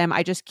got them.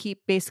 I just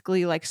keep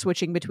basically like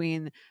switching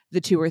between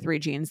the 2 or 3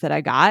 jeans that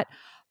I got.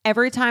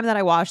 Every time that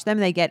I wash them,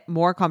 they get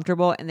more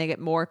comfortable and they get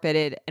more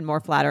fitted and more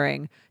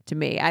flattering to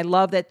me. I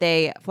love that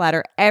they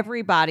flatter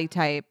every body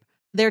type.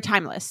 They're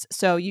timeless,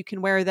 so you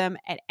can wear them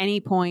at any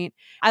point.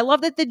 I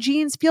love that the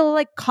jeans feel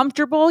like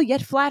comfortable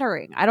yet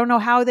flattering. I don't know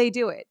how they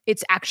do it.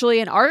 It's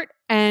actually an art,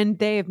 and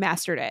they've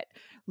mastered it.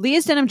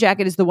 Leah's denim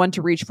jacket is the one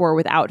to reach for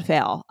without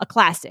fail, a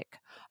classic.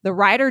 The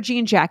Rider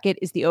jean jacket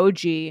is the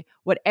OG,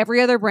 what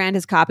every other brand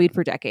has copied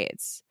for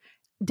decades.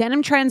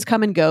 Denim trends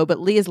come and go, but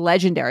Lee is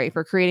legendary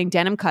for creating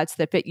denim cuts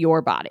that fit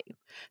your body.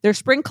 Their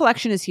spring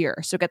collection is here,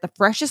 so get the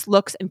freshest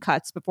looks and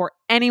cuts before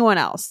anyone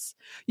else.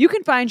 You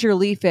can find your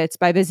Lee fits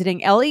by visiting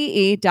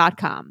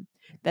lee.com.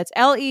 That's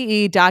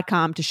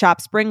lee.com to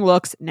shop spring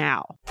looks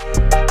now. All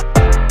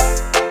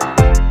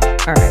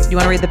right. You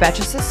want to read the Betch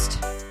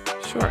Assist?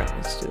 Sure,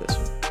 let's do this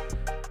one.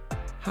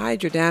 Hi,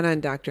 Jordana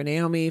and Dr.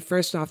 Naomi.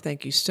 First off,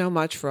 thank you so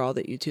much for all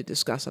that you two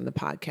discuss on the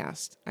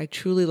podcast. I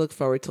truly look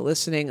forward to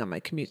listening on my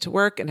commute to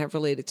work and have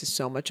related to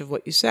so much of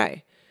what you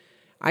say.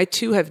 I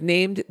too have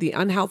named the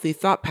unhealthy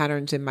thought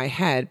patterns in my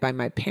head by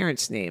my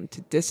parents' name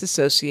to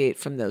disassociate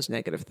from those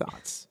negative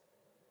thoughts.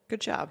 Good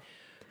job.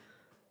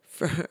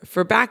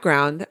 For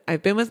background,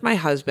 I've been with my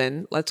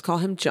husband, let's call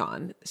him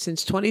John,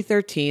 since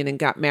 2013 and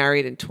got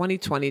married in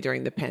 2020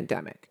 during the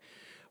pandemic.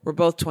 We're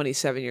both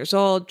 27 years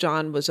old.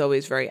 John was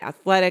always very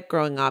athletic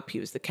growing up. He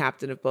was the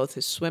captain of both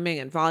his swimming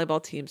and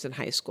volleyball teams in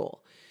high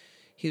school.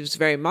 He was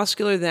very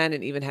muscular then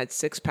and even had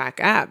six-pack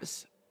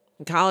abs.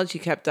 In college, he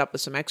kept up with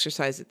some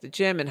exercise at the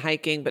gym and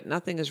hiking, but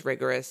nothing as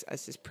rigorous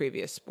as his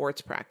previous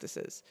sports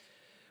practices.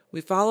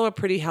 We follow a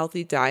pretty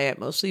healthy diet,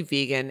 mostly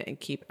vegan, and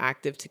keep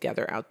active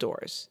together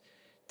outdoors.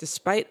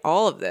 Despite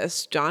all of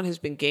this, John has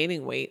been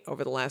gaining weight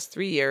over the last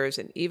 3 years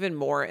and even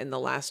more in the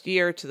last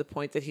year to the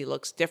point that he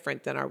looks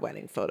different than our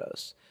wedding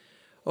photos.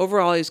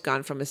 Overall, he's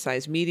gone from a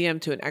size medium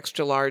to an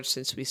extra large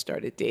since we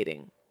started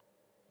dating.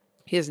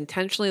 He has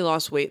intentionally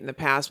lost weight in the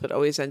past, but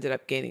always ended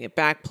up gaining it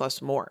back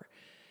plus more.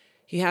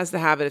 He has the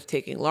habit of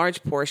taking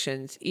large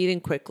portions, eating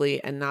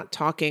quickly, and not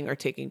talking or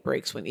taking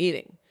breaks when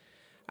eating.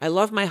 I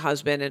love my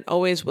husband and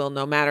always will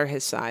no matter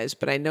his size,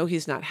 but I know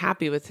he's not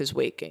happy with his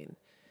weight gain.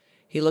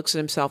 He looks at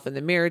himself in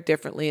the mirror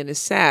differently and is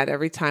sad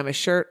every time a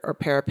shirt or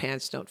pair of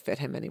pants don't fit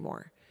him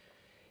anymore.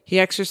 He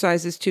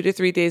exercises 2 to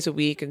 3 days a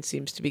week and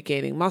seems to be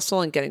gaining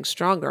muscle and getting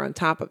stronger on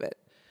top of it.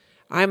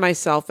 I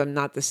myself am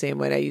not the same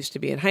weight I used to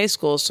be in high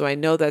school, so I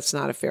know that's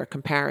not a fair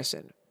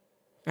comparison.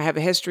 I have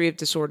a history of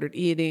disordered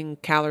eating,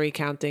 calorie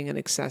counting, and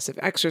excessive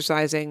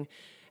exercising,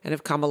 and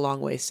have come a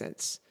long way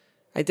since.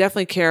 I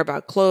definitely care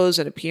about clothes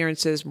and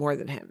appearances more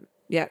than him.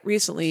 Yet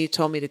recently he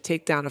told me to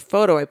take down a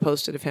photo I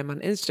posted of him on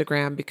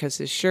Instagram because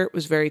his shirt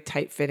was very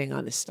tight-fitting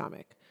on his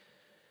stomach.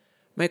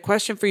 My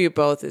question for you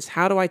both is,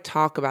 how do I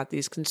talk about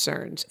these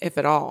concerns, if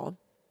at all,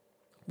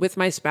 with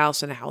my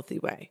spouse in a healthy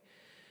way?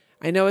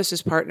 I know as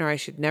his partner I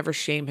should never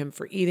shame him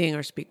for eating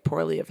or speak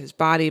poorly of his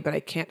body, but I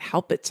can't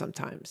help it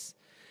sometimes.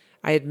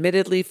 I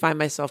admittedly find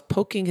myself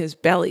poking his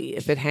belly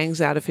if it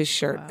hangs out of his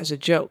shirt as a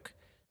joke.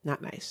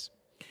 Not nice.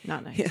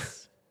 Not nice. Yeah.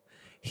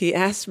 He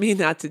asked me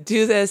not to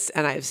do this,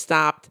 and I've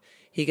stopped.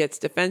 He gets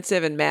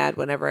defensive and mad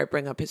whenever I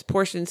bring up his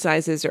portion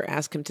sizes or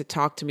ask him to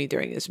talk to me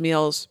during his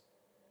meals.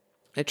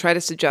 I try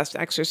to suggest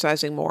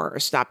exercising more or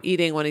stop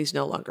eating when he's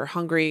no longer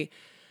hungry,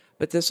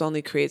 but this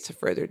only creates a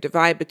further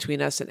divide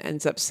between us and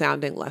ends up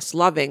sounding less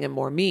loving and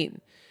more mean.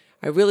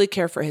 I really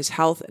care for his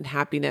health and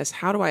happiness.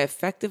 How do I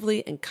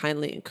effectively and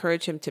kindly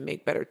encourage him to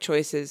make better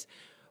choices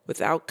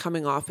without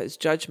coming off as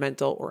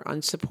judgmental or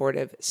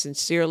unsupportive?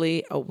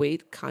 Sincerely, a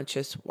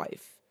weight-conscious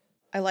wife.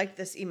 I like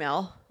this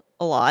email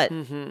a lot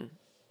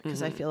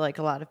because I feel like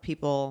a lot of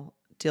people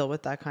deal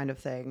with that kind of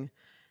thing.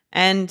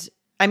 And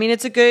I mean,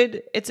 it's a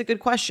good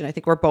question. I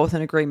think we're both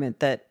in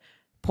agreement that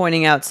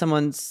pointing out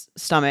someone's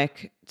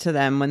stomach to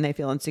them when they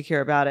feel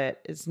insecure about it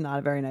is not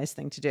a very nice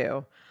thing to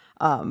do.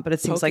 But it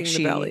seems Poking like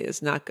the belly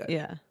is not good.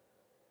 Yeah.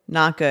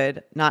 Not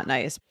good. Not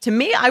nice. To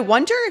me, I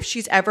wonder if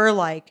she's ever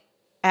like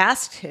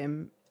asked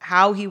him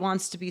how he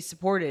wants to be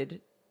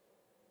supported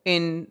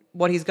in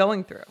what he's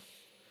going through.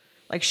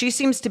 Like she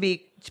seems to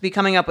be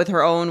coming up with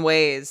her own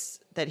ways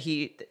that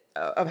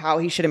of how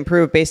he should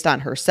improve based on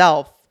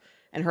herself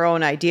and her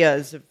own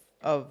ideas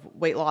of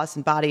weight loss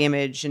and body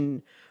image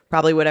and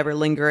probably whatever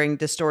lingering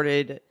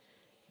distorted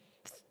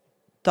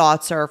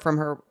thoughts are from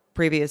her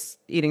previous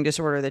eating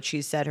disorder that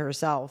she said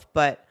herself.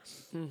 But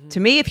to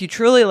me, if you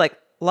truly like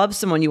love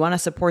someone, you want to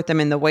support them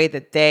in the way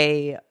that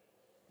they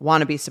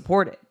want to be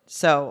supported.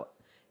 So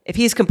if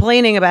he's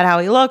complaining about how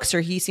he looks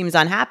or he seems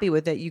unhappy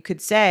with it, you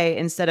could say,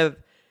 instead of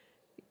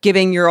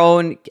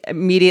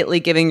immediately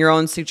giving your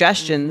own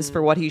suggestions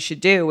for what he should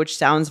do, which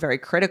sounds very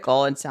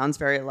critical and sounds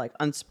very like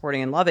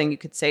unsupporting and loving, you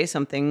could say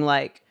something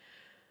like,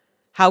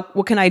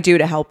 what can I do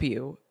to help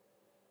you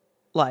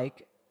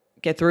like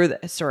get through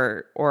this?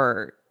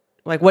 Or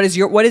like, what is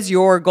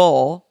your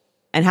goal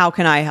and how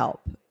can I help?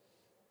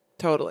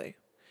 Totally.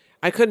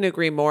 I couldn't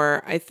agree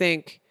more. I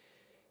think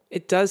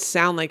it does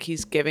sound like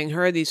he's giving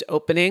her these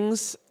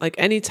openings, like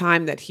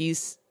anytime that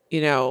he's,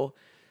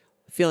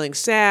 feeling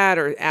sad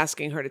or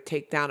asking her to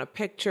take down a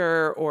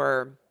picture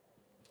or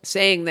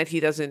saying that he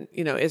doesn't,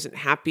 isn't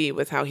happy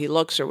with how he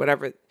looks or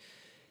whatever.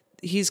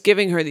 He's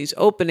giving her these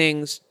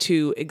openings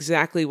to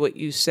exactly what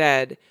you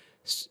said,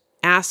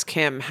 ask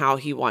him how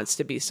he wants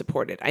to be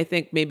supported. I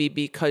think maybe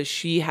because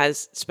she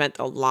has spent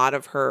a lot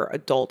of her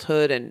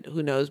adulthood and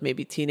who knows,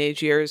 maybe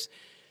teenage years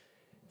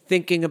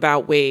thinking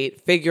about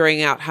weight,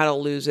 figuring out how to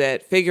lose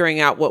it, figuring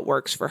out what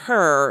works for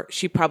her,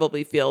 she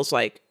probably feels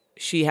like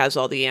she has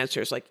all the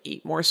answers, like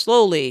eat more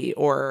slowly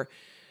or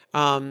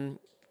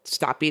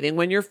stop eating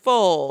when you're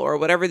full or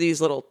whatever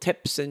these little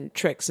tips and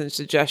tricks and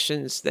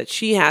suggestions that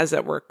she has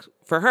that work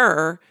for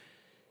her,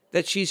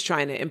 that she's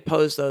trying to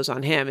impose those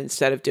on him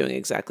instead of doing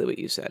exactly what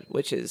you said,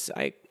 which is,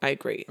 I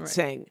agree, right.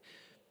 Saying,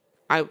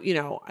 I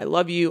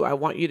love you. I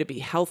want you to be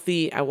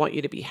healthy. I want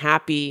you to be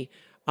happy.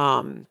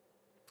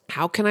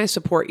 How can I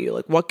support you?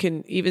 Like, what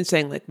can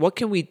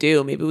we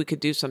do? Maybe we could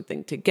do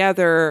something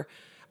together.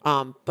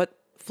 But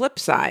flip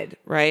side,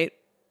 right?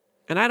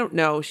 And I don't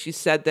know, she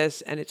said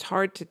this and it's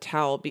hard to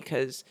tell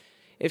because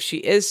if she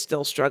is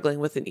still struggling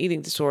with an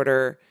eating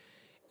disorder,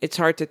 it's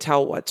hard to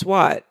tell what's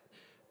what.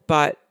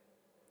 But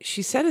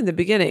she said in the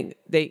beginning,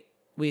 they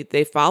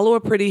follow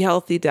a pretty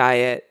healthy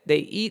diet. They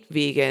eat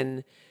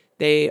vegan.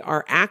 They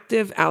are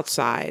active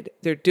outside.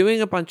 They're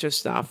doing a bunch of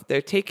stuff.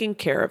 They're taking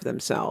care of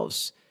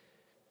themselves.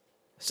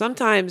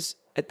 Sometimes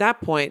at that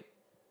point,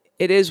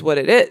 it is what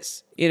it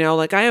is.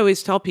 Like I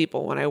always tell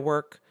people when I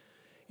work,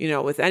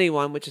 with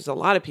anyone, which is a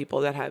lot of people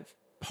that have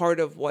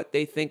part of what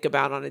they think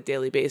about on a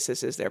daily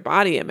basis is their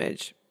body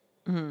image.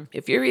 Mm-hmm.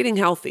 If you're eating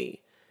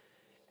healthy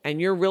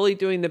and you're really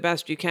doing the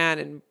best you can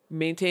and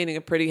maintaining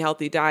a pretty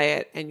healthy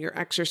diet and you're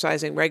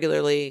exercising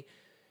regularly,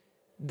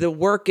 the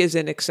work is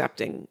in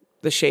accepting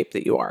the shape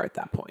that you are at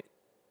that point.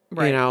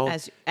 Right.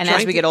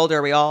 As we get older,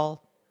 we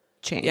all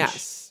change.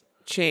 Yes.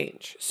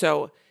 Change.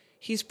 So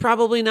he's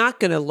probably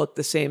not going to look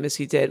the same as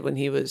he did when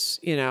he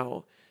was,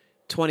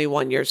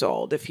 21 years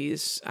old. If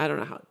he's, I don't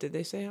know did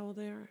they say how old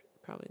they are?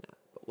 Probably not.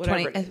 But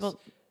whatever.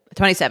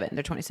 27.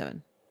 They're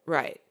 27.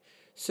 Right.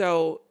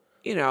 So,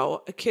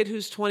 a kid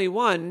who's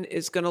 21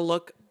 is going to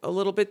look a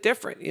little bit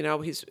different.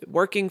 He's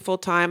working full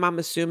time, I'm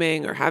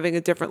assuming, or having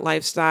a different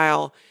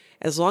lifestyle.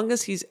 As long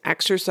as he's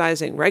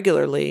exercising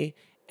regularly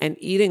and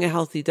eating a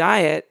healthy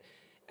diet,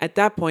 at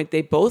that point,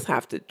 they both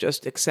have to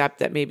just accept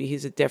that maybe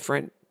he's a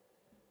different,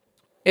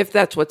 if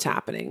that's what's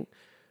happening,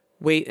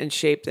 weight and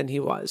shape than he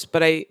was.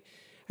 But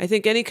I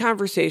think any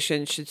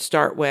conversation should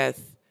start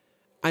with,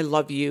 I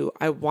love you.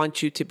 I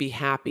want you to be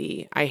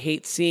happy. I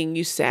hate seeing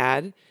you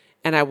sad.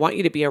 And I want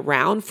you to be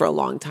around for a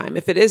long time.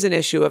 If it is an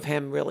issue of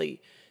him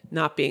really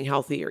not being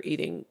healthy or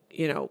eating,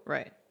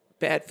 right,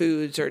 bad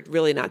foods or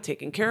really not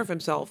taking care of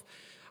himself,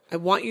 I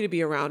want you to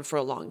be around for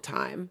a long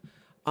time.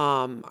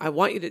 I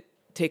want you to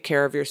take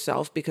care of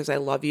yourself because I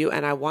love you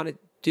and I want to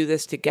do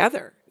this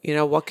together.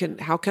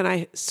 How can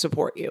I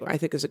support you? I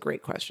think is a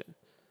great question.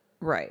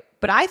 Right.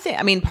 But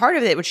part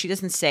of it, which she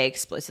doesn't say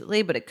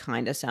explicitly, but it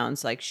kind of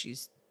sounds like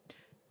she's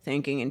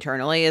thinking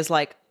internally, is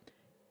like,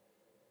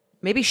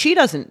 maybe she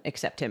doesn't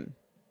accept him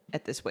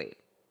at this weight.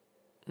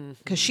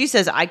 Because she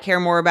says, I care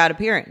more about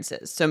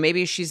appearances. So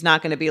maybe she's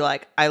not going to be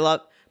like,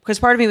 because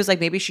part of me was like,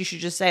 maybe she should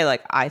just say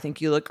like, I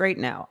think you look great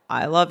now.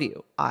 I love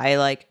you.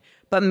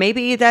 But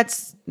maybe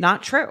that's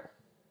not true.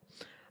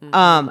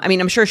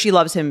 Mm-hmm. I'm sure she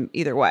loves him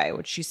either way,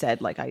 which she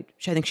said, like, I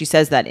think she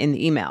says that in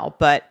the email,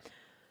 but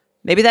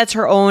maybe that's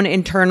her own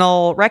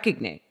internal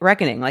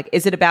reckoning. Like,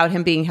 is it about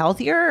him being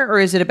healthier or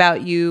is it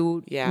about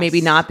you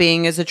maybe not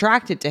being as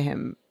attracted to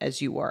him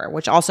as you were,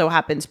 which also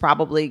happens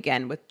probably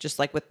again with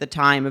the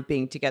time of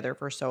being together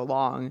for so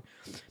long,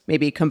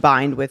 maybe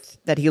combined with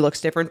that he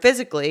looks different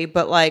physically,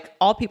 but like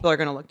all people are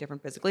going to look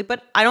different physically.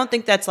 But I don't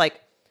think that's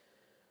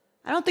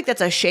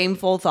a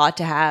shameful thought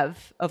to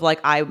have of like,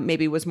 I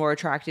maybe was more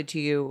attracted to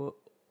you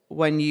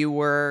when you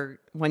were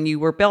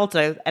built.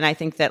 And I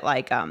think that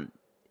like,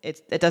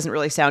 it doesn't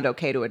really sound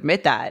okay to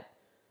admit that.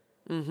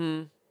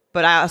 Mm-hmm.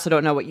 But I also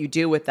don't know what you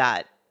do with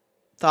that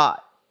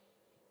thought.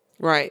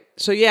 Right.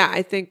 So yeah,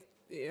 I think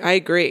I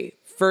agree.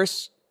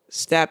 First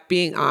step,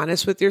 being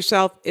honest with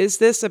yourself. Is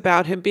this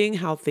about him being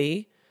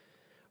healthy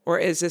or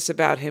is this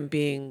about him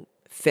being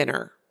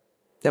thinner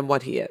than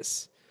what he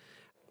is?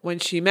 When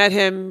she met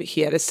him,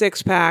 he had a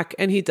 6-pack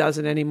and he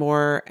doesn't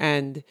anymore.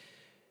 And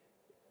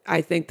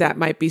I think that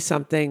might be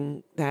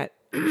something that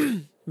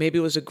maybe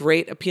was a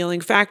great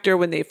appealing factor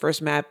when they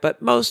first met,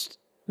 but most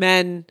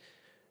men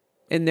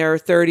in their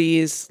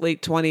 30s,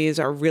 late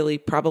 20s are really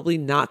probably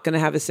not going to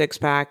have a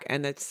 6-pack.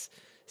 And it's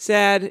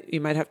sad.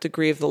 You might have to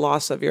grieve the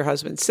loss of your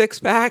husband's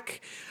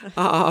 6-pack,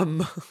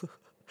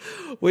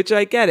 which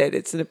I get it.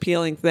 It's an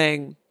appealing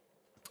thing.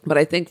 But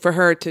I think for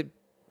her to,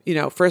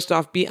 first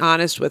off, be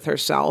honest with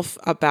herself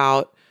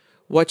about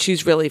what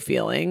she's really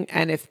feeling.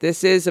 And if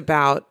this is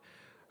about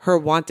her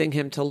wanting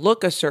him to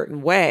look a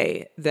certain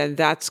way, then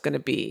that's going to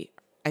be,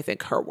 I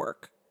think, her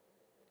work.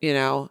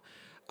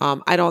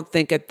 I don't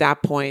think at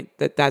that point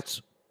that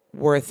that's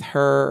worth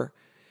her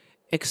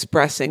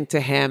expressing to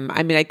him.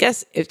 I mean, I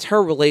guess it's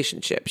her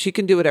relationship. She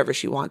can do whatever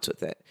she wants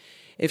with it.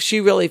 If she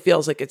really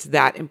feels like it's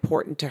that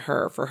important to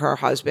her for her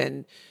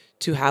husband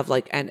to have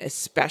like an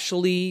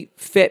especially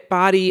fit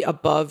body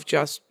above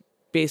just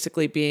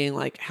basically being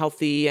like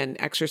healthy and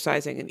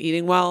exercising and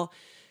eating well,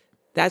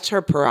 that's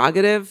her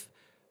prerogative.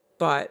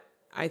 But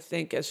I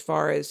think as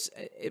far as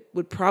it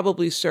would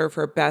probably serve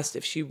her best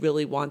if she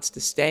really wants to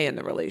stay in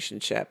the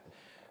relationship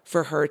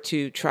for her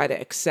to try to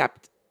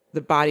accept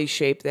the body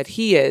shape that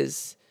he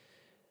is,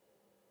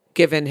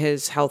 given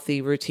his healthy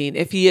routine,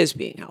 if he is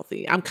being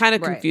healthy. I'm kind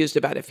of confused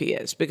about if he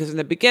is, because in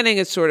the beginning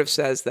it sort of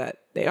says that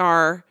they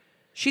are.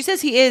 She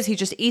says he is. He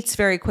just eats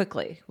very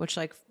quickly, which,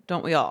 like,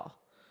 don't we all?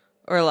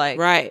 Or like,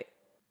 right.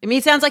 I mean,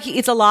 it sounds like he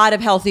eats a lot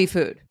of healthy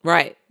food.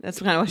 Right. That's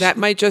kind of what that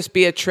might just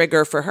be a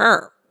trigger for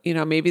her. You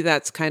know, maybe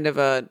that's kind of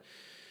a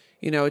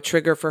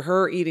trigger for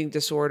her eating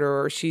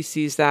disorder, or she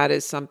sees that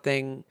as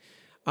something.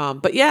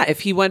 But yeah, if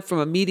he went from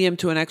a medium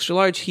to an extra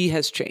large, he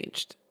has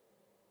changed.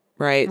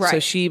 Right. So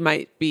she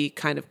might be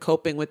kind of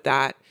coping with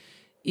that,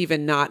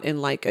 even not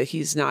in like a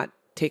he's not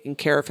taking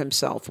care of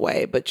himself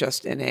way, but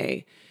just in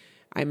a,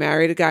 I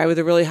married a guy with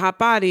a really hot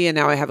body and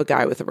now I have a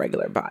guy with a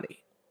regular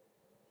body.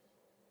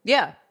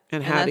 Yeah.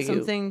 And how that's do you?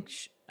 Something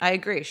I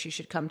agree she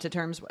should come to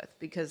terms with,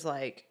 because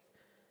like,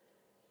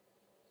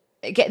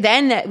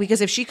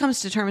 because if she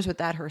comes to terms with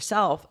that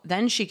herself,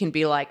 then she can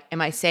be like,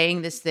 am I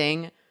saying this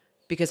thing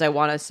because I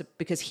want to,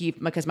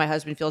 because my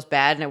husband feels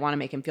bad and I want to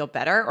make him feel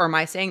better? Or am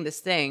I saying this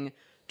thing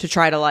to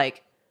try to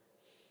like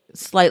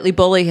slightly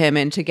bully him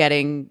into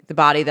getting the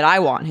body that I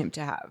want him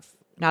to have,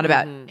 not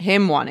about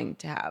him wanting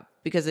to have?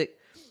 Because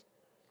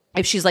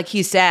if she's like,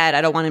 he's sad, I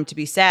don't want him to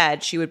be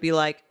sad, she would be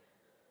like,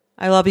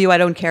 I love you, I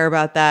don't care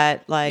about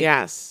that. Like,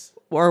 yes.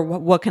 Or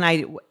what can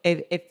I,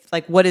 if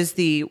like, what is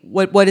the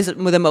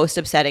most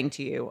upsetting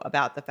to you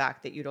about the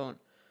fact that you don't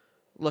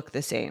look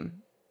the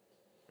same?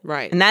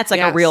 Right. And that's like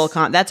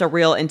that's a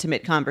real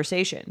intimate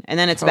conversation. And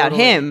then it's about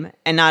him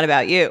and not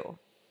about you.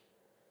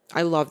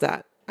 I love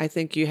that. I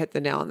think you hit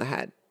the nail on the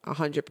head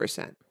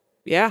 100%.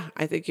 Yeah.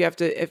 I think you have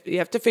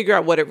to figure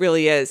out what it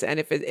really is. And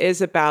if it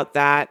is about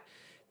that,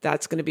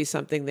 that's going to be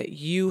something that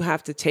you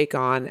have to take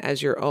on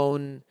as your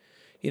own,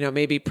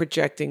 maybe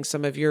projecting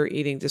some of your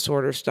eating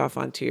disorder stuff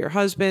onto your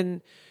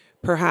husband,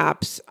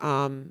 perhaps,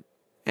 and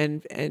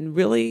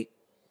really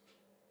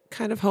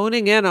kind of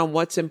honing in on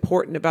what's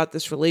important about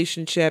this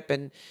relationship.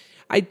 And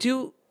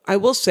I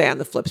will say on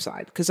the flip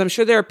side, because I'm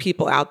sure there are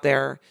people out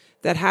there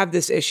that have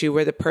this issue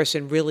where the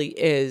person really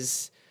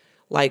is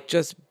like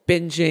just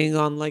binging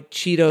on like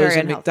Cheetos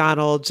and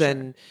McDonald's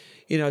and,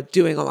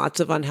 doing lots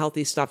of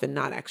unhealthy stuff and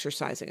not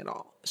exercising at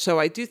all. So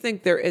I do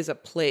think there is a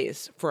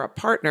place for a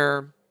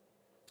partner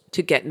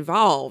to get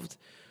involved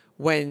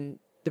when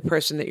the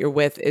person that you're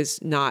with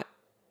is not,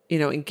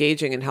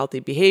 engaging in healthy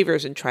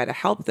behaviors, and try to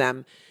help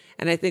them.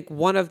 And I think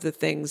one of the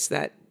things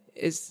that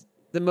is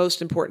the most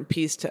important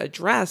piece to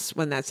address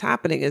when that's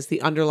happening is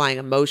the underlying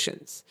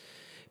emotions.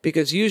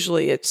 Because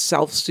usually it's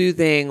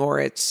self-soothing,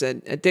 or it's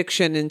an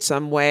addiction in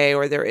some way,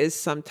 or there is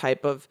some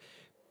type of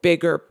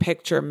bigger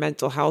picture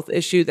mental health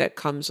issue that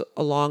comes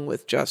along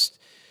with just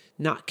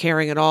not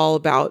caring at all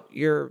about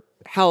your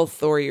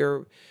health or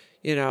your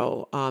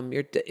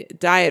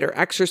diet or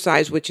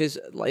exercise, which is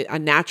like a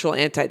natural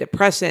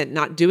antidepressant.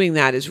 Not doing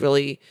that is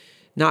really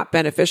not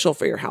beneficial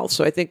for your health.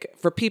 So I think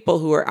for people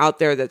who are out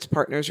there that's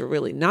partners are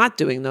really not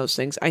doing those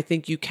things, I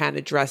think you can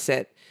address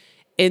it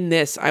in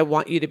this. I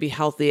want you to be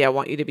healthy. I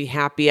want you to be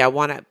happy. I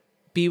want to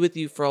be with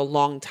you for a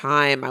long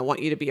time. I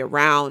want you to be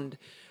around.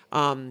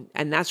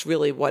 And that's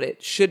really what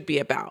it should be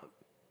about.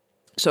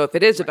 So if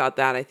it is about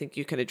that, I think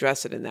you can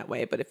address it in that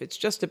way. But if it's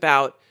just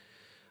about,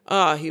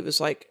 he was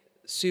like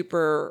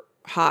super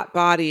hot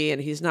body and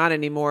he's not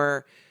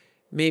anymore,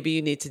 maybe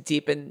you need to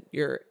deepen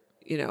your,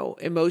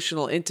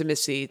 emotional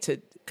intimacy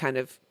to kind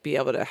of be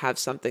able to have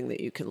something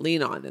that you can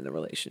lean on in the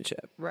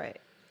relationship. Right.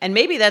 And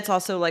maybe that's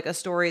also like a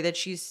story that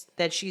she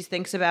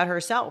thinks about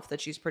herself,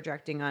 that she's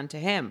projecting onto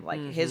him. Like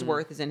his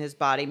worth is in his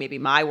body. Maybe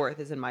my worth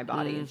is in my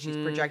body. And she's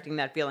projecting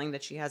that feeling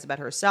that she has about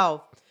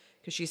herself,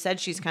 because she said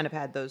she's kind of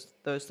had those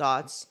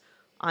thoughts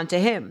onto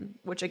him,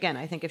 which again,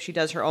 I think if she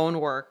does her own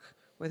work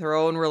with her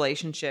own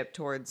relationship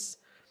towards,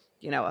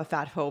 a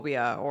fat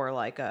phobia, or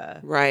like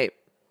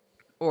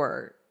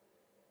or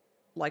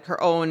like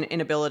her own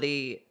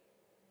inability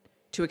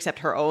to accept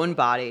her own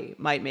body,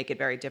 might make it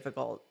very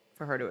difficult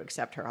for her to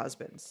accept her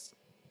husband's.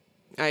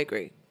 I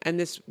agree. And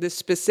this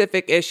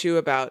specific issue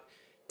about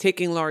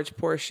taking large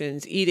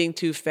portions, eating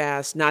too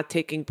fast, not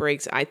taking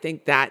breaks, I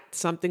think that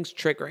something's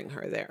triggering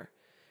her there.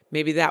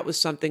 Maybe that was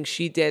something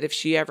she did if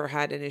she ever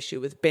had an issue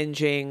with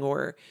binging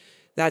or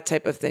that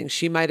type of thing.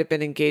 She might have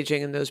been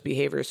engaging in those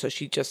behaviors, so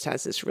she just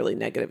has this really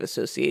negative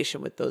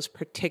association with those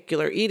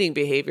particular eating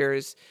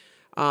behaviors,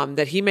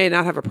 that he may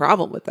not have a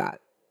problem with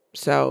that.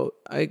 So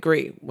I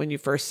agree when you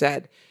first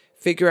said,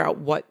 figure out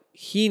what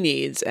he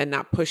needs and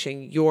not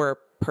pushing your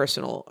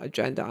personal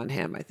agenda on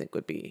him, I think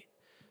would be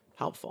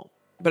helpful.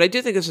 But I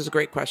do think this is a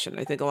great question.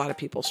 I think a lot of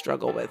people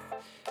struggle with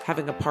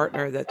having a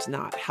partner that's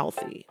not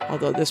healthy,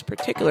 although this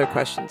particular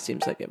question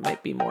seems like it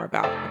might be more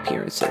about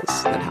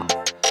appearances than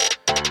health.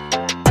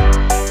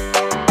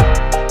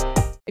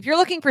 If you're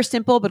looking for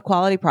simple but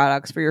quality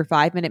products for your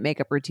 5-minute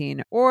makeup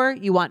routine, or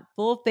you want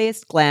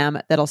full-face glam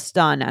that'll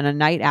stun on a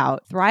night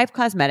out, Thrive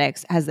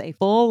Causemetics has a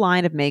full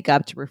line of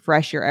makeup to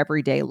refresh your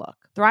everyday look.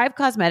 Thrive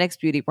Causemetics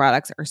beauty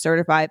products are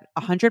certified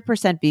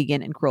 100%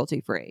 vegan and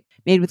cruelty-free,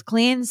 made with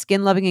clean,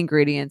 skin-loving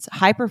ingredients,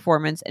 high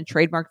performance and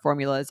trademark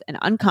formulas, and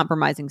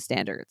uncompromising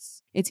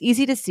standards. It's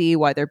easy to see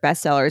why their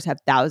bestsellers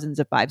have thousands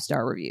of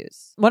 5-star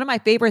reviews. One of my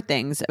favorite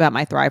things about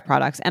my Thrive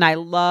products, and I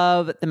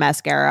love the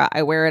mascara.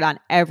 I wear it on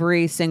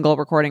every single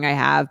recording I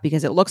have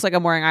because it looks like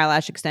I'm wearing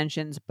eyelash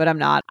extensions, but I'm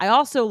not. I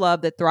also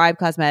love that Thrive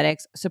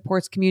Causemetics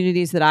supports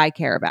communities that I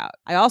care about.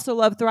 I also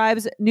love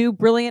Thrive's new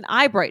Brilliant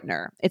Eye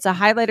Brightener. It's a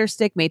highlighter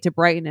stick made to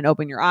brighten and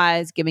open your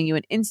eyes, giving you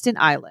an instant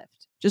eye lift.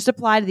 Just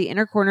apply to the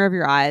inner corner of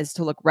your eyes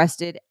to look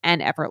rested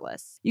and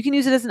effortless. You can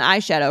use it as an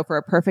eyeshadow for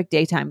a perfect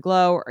daytime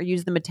glow, or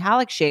use the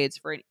metallic shades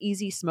for an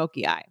easy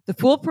smoky eye. The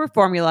foolproof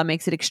formula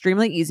makes it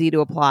extremely easy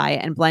to apply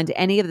and blend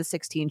any of the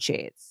 16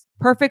 shades.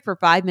 Perfect for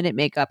 5-minute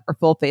makeup or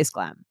full face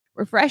glam.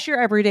 Refresh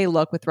your everyday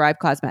look with Thrive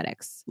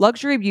Causemetics.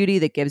 Luxury beauty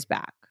that gives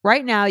back.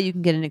 Right now, you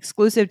can get an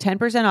exclusive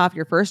 10% off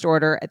your first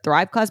order at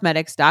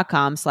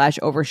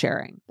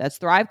thrivecausemetics.com/oversharing. That's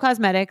Thrive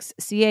Causemetics,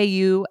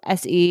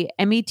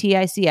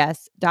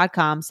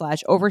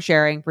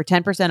 CAUSEMETICS.com/oversharing for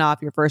 10%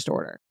 off your first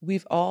order.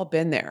 We've all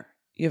been there.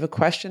 You have a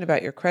question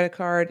about your credit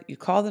card, you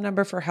call the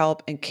number for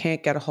help and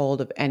can't get a hold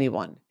of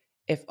anyone.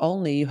 If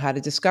only you had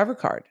a Discover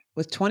card.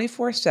 With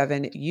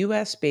 24/7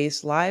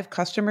 US-based live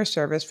customer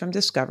service from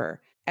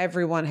Discover,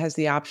 everyone has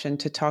the option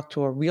to talk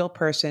to a real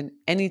person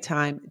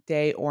anytime,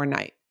 day or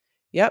night.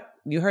 Yep,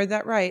 you heard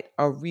that right,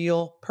 a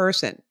real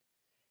person.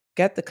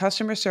 Get the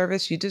customer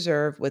service you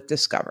deserve with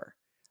Discover.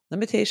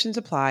 Limitations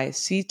apply.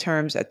 See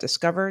terms at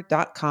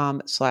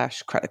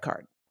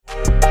discover.com/creditcard.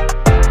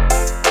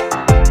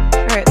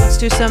 All right, let's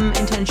do some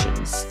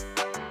intentions.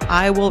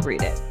 I will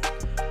read it.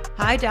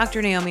 Hi,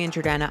 Dr. Naomi and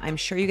Jordana. I'm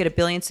sure you get a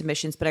billion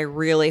submissions, but I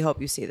really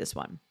hope you see this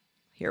one.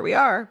 Here we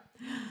are.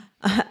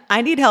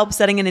 I need help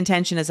setting an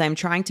intention as I'm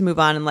trying to move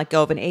on and let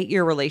go of an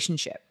 8-year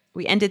relationship.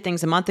 We ended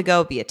things a month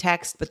ago via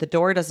text, but the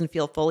door doesn't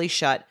feel fully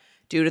shut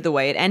due to the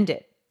way it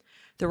ended.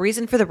 The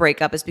reason for the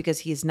breakup is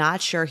because he's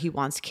not sure he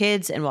wants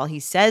kids, and while he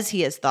says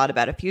he has thought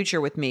about a future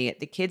with me,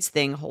 the kids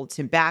thing holds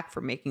him back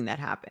from making that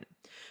happen,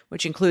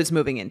 which includes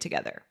moving in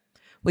together.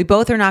 We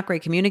both are not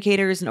great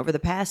communicators, and over the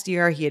past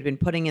year, he had been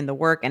putting in the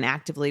work and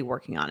actively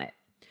working on it.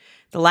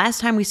 The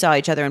last time we saw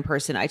each other in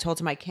person, I told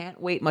him I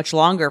can't wait much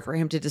longer for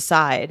him to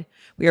decide.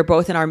 We are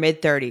both in our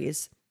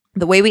mid-30s.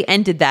 The way we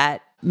ended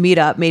that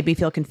meetup made me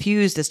feel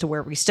confused as to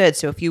where we stood,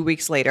 so a few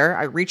weeks later,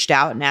 I reached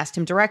out and asked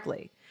him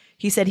directly.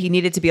 He said he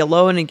needed to be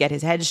alone and get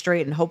his head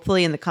straight, and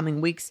hopefully in the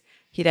coming weeks,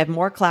 he'd have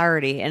more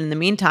clarity, and in the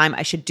meantime,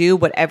 I should do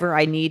whatever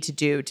I need to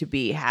do to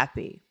be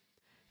happy.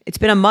 It's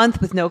been a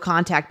month with no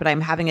contact, but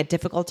I'm having a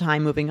difficult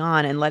time moving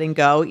on and letting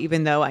go,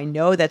 even though I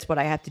know that's what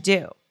I have to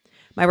do.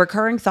 My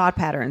recurring thought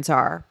patterns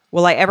are,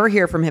 will I ever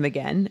hear from him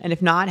again? And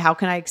if not, how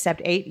can I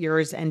accept 8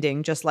 years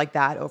ending just like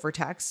that over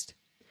text?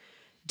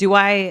 Do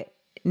I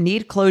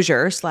need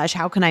closure /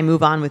 how can I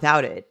move on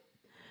without it?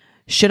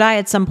 Should I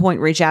at some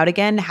point reach out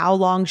again? How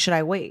long should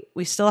I wait?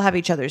 We still have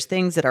each other's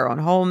things at our own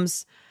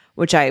homes,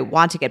 which I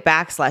want to get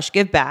back /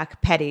 give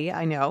back. Petty,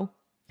 I know.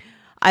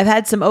 I've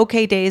had some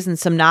okay days and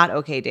some not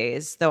okay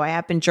days, though I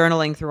have been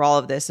journaling through all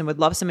of this and would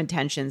love some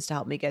intentions to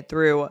help me get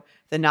through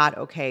the not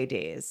okay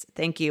days.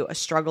 Thank you, a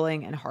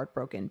struggling and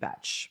heartbroken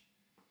Betch.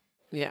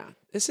 Yeah,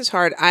 this is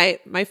hard.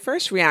 My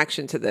first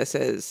reaction to this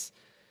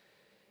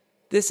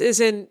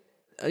isn't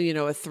a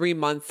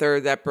 3-monther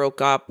that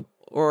broke up,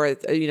 or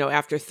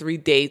after 3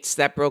 dates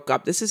that broke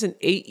up. This is an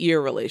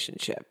 8-year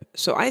relationship.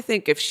 So I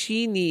think if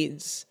she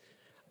needs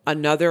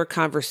another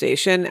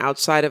conversation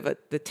outside of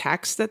the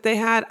text that they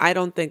had, I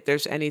don't think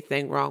there's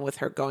anything wrong with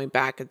her going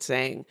back and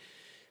saying,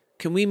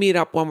 can we meet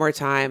up one more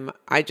time?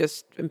 I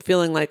just am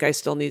feeling like I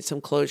still need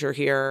some closure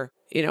here,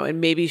 and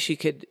maybe she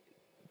could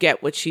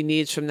get what she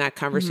needs from that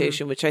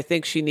conversation, which I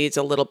think she needs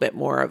a little bit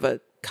more of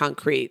a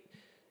concrete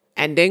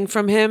ending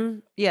from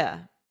him.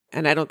 Yeah.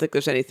 And I don't think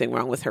there's anything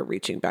wrong with her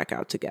reaching back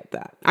out to get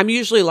that. I'm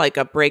usually like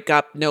a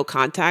breakup, no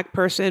contact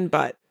person,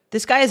 but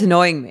this guy is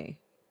annoying me.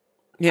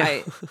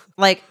 Yeah.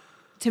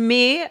 To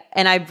me,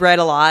 and I've read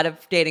a lot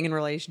of dating and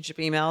relationship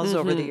emails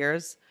over the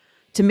years,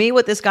 to me,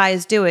 what this guy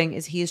is doing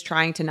is he's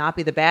trying to not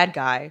be the bad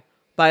guy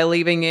by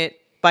leaving it,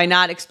 by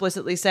not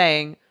explicitly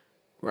saying,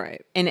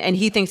 right. And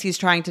he thinks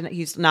he's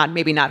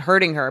maybe not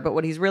hurting her, but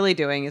what he's really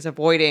doing is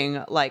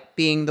avoiding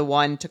being the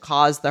one to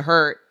cause the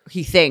hurt,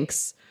 he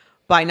thinks,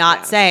 by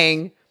not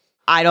saying,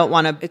 I don't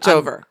want to. It's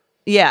over.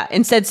 Yeah.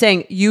 Instead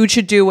saying, you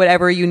should do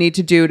whatever you need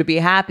to do to be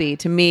happy.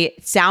 To me,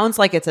 it sounds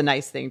like it's a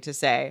nice thing to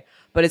say,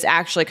 but it's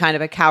actually kind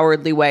of a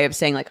cowardly way of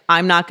saying,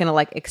 I'm not going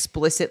to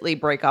explicitly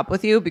break up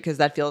with you because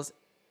that feels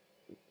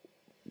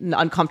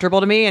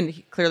uncomfortable to me.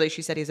 And clearly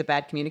she said he's a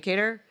bad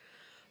communicator.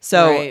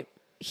 So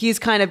he's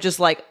kind of just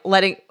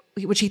letting,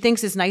 which he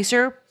thinks is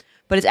nicer,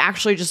 but it's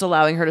actually just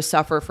allowing her to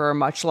suffer for a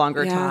much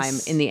longer time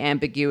in the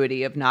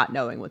ambiguity of not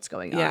knowing what's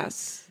going on.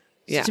 Yes.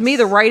 Yes. To me,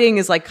 the writing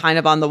is like kind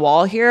of on the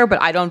wall here,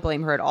 but I don't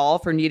blame her at all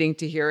for needing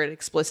to hear it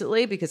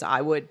explicitly because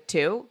I would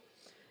too.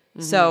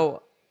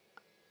 So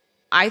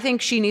I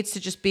think she needs to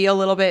just be a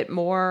little bit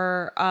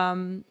more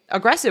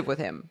aggressive with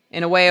him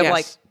in a way of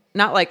like,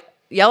 not like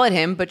yell at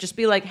him, but just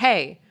be like,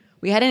 hey,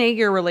 we had an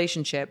 8-year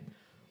relationship.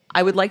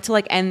 I would like to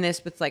like end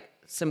this with like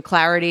some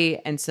clarity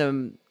and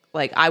some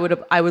like, I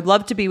would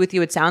love to be with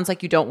you. It sounds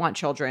like you don't want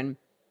children.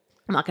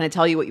 I'm not going to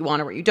tell you what you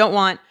want or what you don't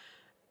want.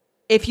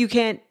 If you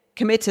can't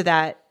commit to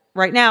that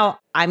right now,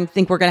 I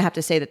think we're going to have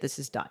to say that this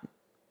is done.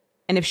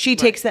 And if she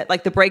takes that,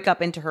 like the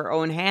breakup into her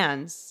own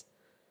hands,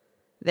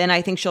 then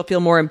I think she'll feel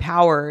more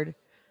empowered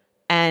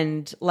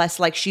and less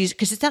like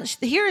because it's not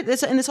here in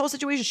this whole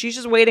situation, she's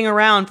just waiting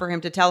around for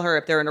him to tell her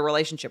if they're in a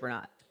relationship or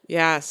not.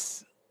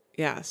 Yes.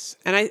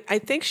 And I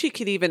think she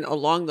could even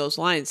along those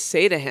lines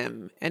say to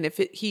him, and if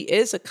he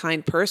is a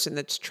kind person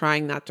that's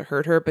trying not to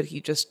hurt her, but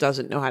he just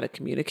doesn't know how to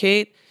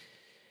communicate,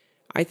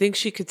 I think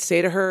she could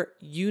say to her,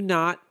 you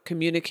not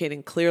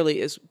communicating clearly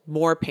is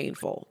more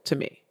painful to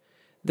me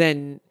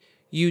than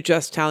you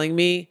just telling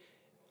me,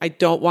 I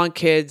don't want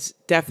kids,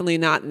 definitely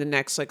not in the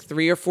next like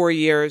 3 or 4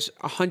 years,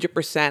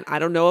 100%. I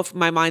don't know if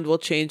my mind will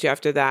change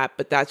after that,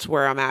 but that's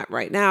where I'm at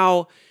right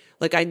now.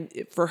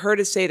 Like for her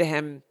to say to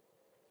him,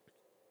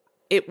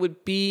 it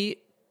would be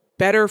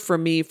better for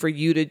me for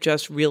you to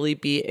just really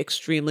be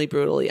extremely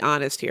brutally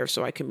honest here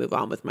so I can move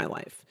on with my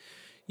life.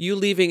 You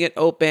leaving it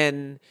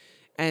open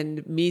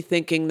and me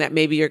thinking that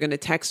maybe you're going to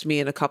text me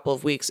in a couple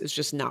of weeks is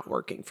just not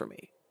working for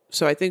me.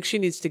 So I think she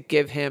needs to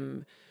give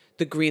him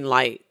the green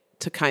light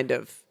to kind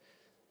of,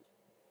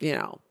 rip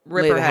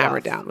lay her the head hammer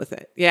off. down with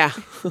it. Yeah.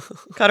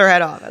 Cut her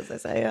head off, as they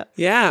say. Yeah.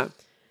 Yeah.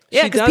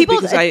 Yeah, She because does,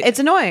 people, because it's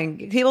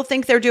annoying. People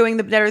think they're doing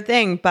the better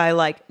thing by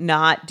like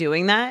not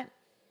doing that.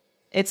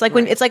 It's like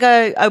when it's like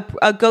a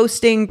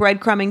ghosting,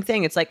 breadcrumbing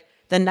thing. It's like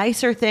the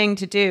nicer thing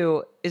to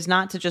do is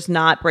not to just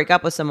not break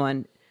up with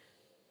someone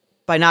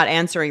by not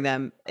answering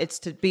them. It's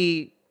to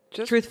be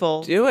Just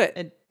truthful. do it.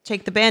 And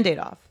take the Band-Aid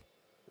off.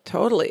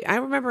 Totally. I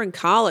remember in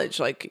college,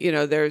 like,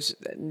 there's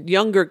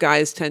younger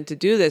guys tend to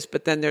do this,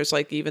 but then there's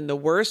like even the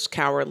worst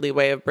cowardly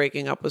way of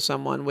breaking up with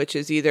someone, which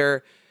is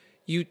either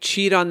you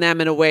cheat on them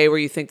in a way where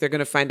you think they're going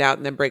to find out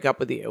and then break up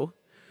with you,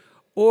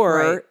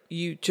 or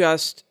you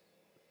just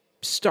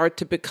start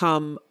to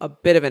become a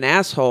bit of an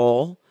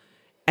asshole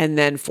and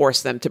then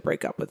force them to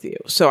break up with you.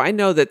 So I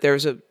know that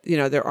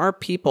there are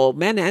people,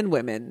 men and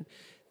women,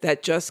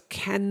 that just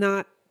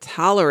cannot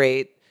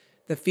tolerate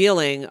the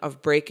feeling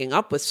of breaking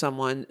up with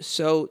someone,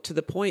 so to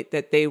the point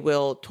that they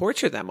will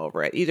torture them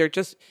over it, either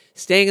just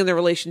staying in the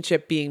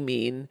relationship being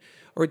mean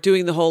or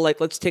doing the whole like,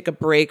 let's take a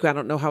break. I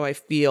don't know how I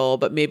feel,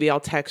 but maybe I'll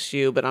text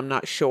you, but I'm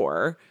not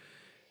sure.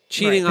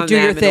 Cheating on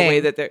them in a way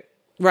that they're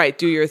right.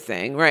 Do your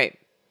thing. Right.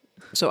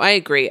 So I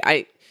agree.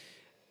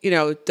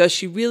 Does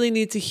she really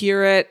need to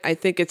hear it? I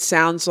think it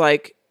sounds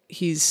like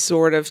he's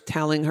sort of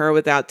telling her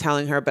without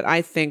telling her, but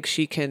I think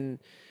she can,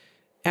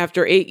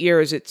 after 8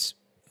 years,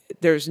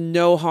 there's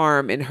no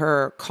harm in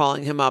her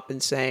calling him up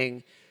and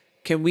saying,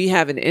 can we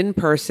have an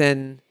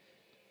in-person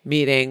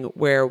meeting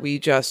where we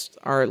just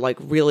are like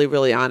really,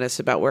 really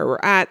honest about where we're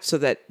at so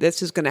that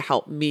this is going to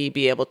help me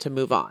be able to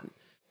move on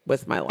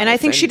with my life. And I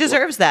think she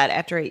deserves that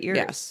after 8 years.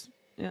 Yes.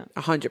 Yeah.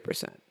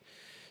 100%.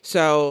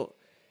 So,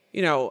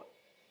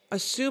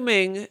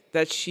 assuming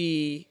that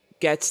she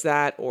gets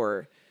that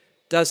or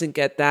doesn't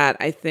get that,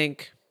 I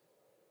think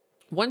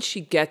once she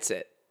gets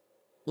it,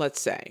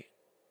 let's say,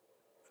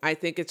 I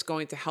think it's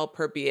going to help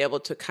her be able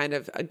to kind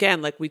of,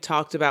 again, like we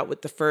talked about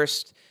with the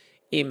first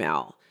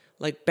email,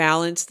 like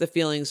balance the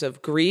feelings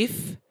of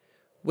grief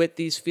with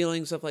these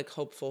feelings of like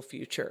hopeful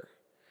future.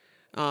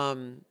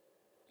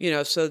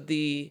 So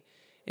the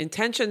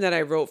intention that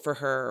I wrote for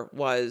her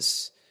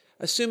was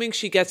assuming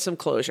she gets some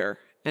closure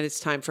and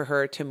it's time for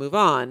her to move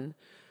on,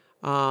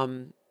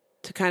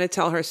 to kind of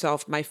tell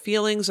herself, my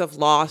feelings of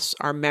loss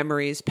are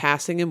memories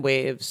passing in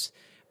waves.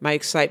 My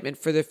excitement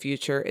for the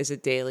future is a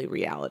daily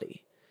reality.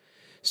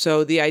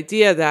 So the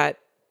idea that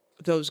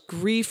those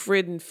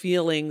grief-ridden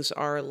feelings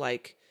are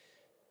like,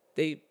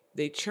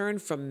 they churn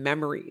from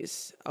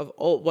memories of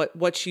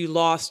what she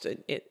lost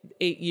in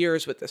 8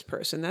 years with this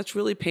person. That's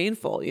really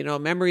painful.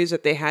 Memories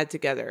that they had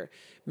together,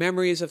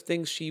 memories of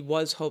things she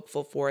was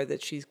hopeful for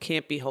that she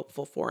can't be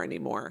hopeful for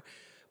anymore.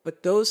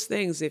 But those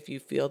things, if you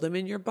feel them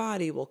in your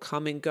body, will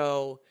come and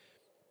go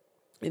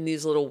in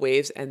these little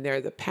waves, and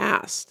they're the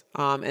past.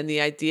 And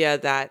the idea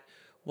that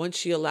once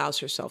she allows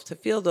herself to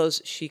feel those,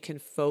 she can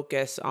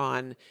focus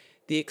on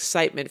the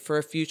excitement for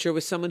a future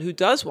with someone who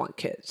does want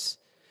kids.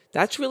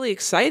 That's really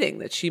exciting,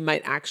 that she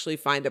might actually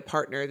find a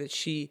partner that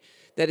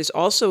is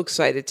also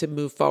excited to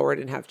move forward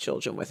and have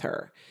children with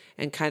her,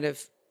 and kind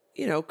of,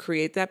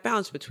 create that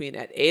balance between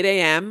at 8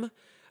 a.m.,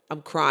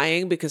 I'm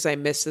crying because I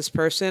miss this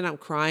person. I'm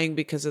crying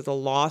because of the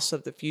loss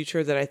of the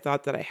future that I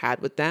thought that I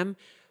had with them,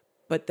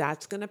 but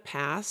that's going to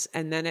pass.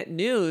 And then at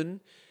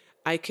noon,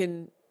 I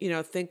can,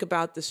 think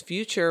about this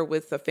future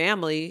with the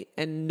family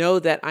and know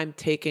that I'm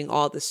taking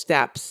all the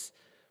steps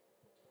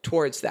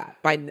towards that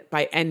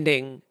by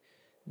ending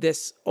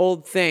this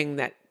old thing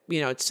that,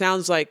 it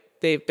sounds like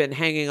they've been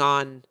hanging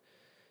on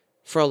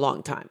for a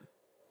long time.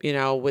 You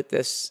know, with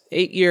this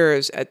 8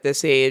 years at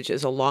this age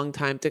is a long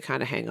time to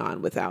kind of hang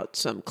on without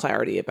some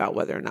clarity about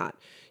whether or not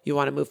you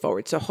want to move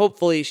forward. So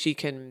hopefully she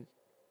can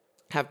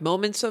have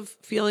moments of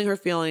feeling her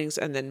feelings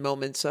and then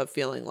moments of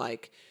feeling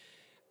like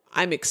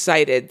I'm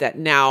excited that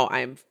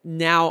I'm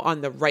now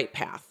on the right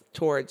path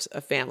towards a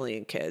family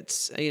and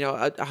kids, you know,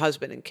 a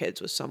husband and kids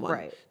with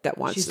someone that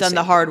wants. She's done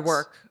the hard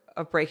work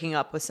of breaking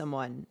up with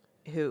someone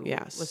who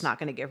was not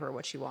going to give her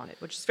what she wanted,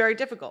 which is very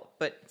difficult,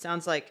 but it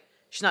sounds like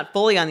she's not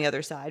fully on the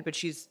other side, but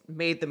she's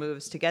made the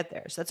moves to get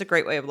there. So that's a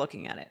great way of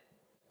looking at it.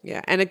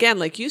 Yeah. And again,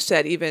 like you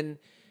said, even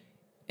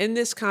in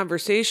this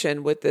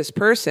conversation with this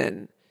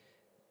person,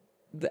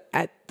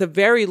 at the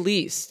very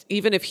least,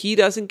 even if he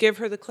doesn't give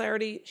her the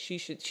clarity,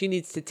 she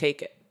needs to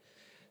take it.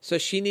 So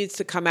she needs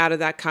to come out of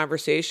that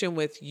conversation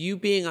with, you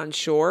being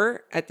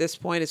unsure at this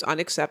point is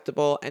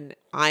unacceptable, and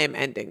I am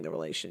ending the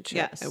relationship.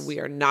 Yes. And we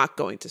are not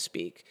going to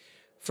speak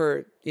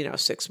for,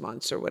 6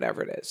 months or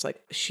whatever it is.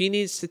 Like, she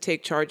needs to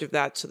take charge of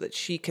that so that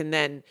she can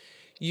then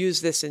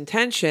use this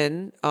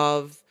intention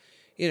of,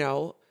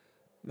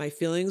 my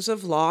feelings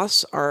of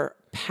loss are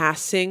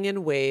passing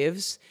in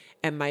waves,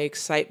 and my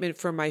excitement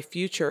for my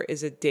future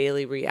is a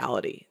daily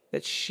reality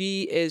that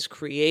she is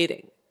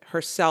creating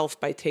herself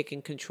by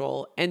taking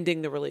control,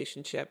 ending the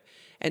relationship,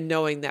 and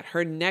knowing that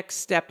her next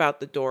step out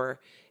the door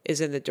is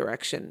in the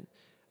direction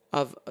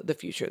of the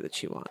future that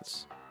she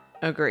wants.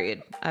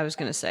 Agreed. I was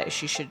going to say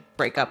she should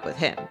break up with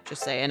him.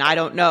 Just say, and I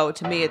don't know,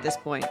 to me at this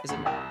point is a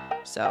no.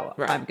 So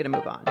I'm going to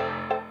move on.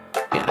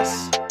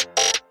 Yes.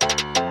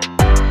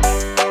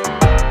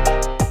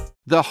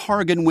 The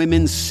Hargan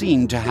women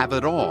seemed to have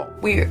it all.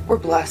 We were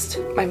blessed.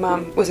 My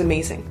mom was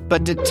amazing.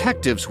 But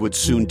detectives would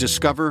soon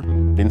discover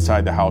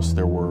inside the house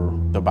there were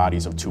the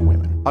bodies of 2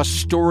 women. A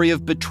story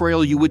of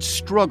betrayal you would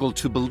struggle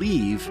to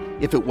believe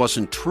if it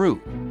wasn't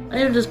true. I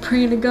am just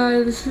praying to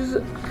God, this is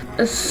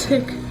a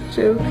sick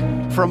joke.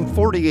 From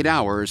 48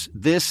 Hours,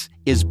 this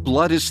is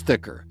Blood is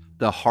Thicker,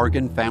 the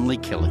Hargan family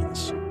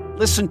killings.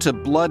 Listen to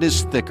Blood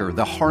is Thicker,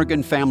 the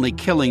Hargan family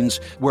killings,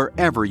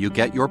 wherever you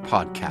get your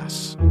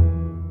podcasts.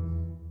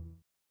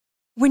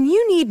 When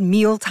you need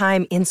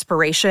mealtime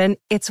inspiration,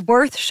 it's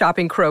worth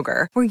shopping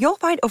Kroger, where you'll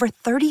find over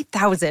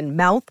 30,000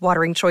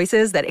 mouth-watering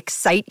choices that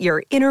excite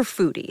your inner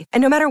foodie.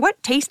 And no matter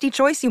what tasty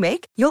choice you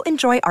make, you'll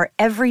enjoy our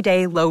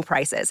everyday low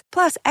prices,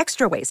 plus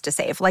extra ways to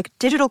save, like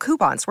digital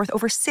coupons worth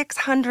over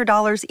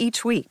 $600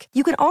 each week.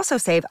 You can also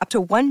save up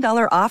to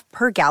 $1 off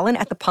per gallon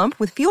at the pump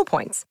with fuel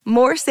points.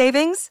 More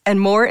savings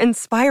and more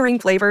inspiring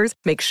flavors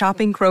make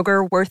shopping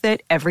Kroger worth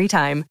it every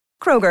time.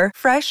 Kroger,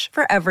 fresh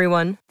for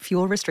everyone.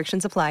 Fuel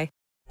restrictions apply.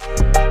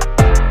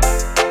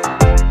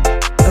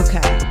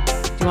 Okay.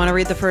 Do you want to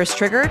read the first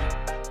triggered?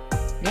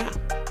 Yeah.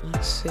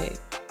 Let's see.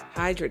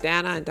 Hi,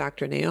 Jordana and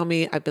Dr.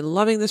 Naomi. I've been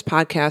loving this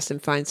podcast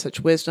and find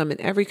such wisdom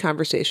in every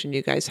conversation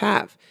you guys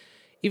have,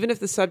 even if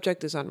the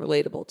subject is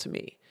unrelatable to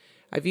me.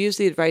 I've used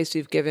the advice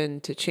you've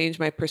given to change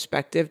my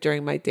perspective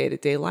during my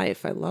day-to-day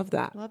life. I love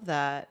that. Love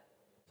that.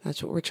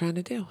 That's what we're trying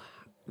to do.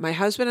 My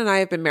husband and I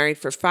have been married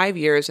for 5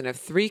 years and have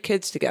 3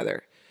 kids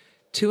together.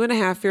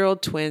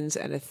 2.5-year-old twins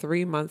and a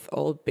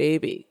 3-month-old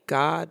baby.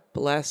 God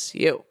bless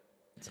you.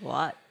 It's a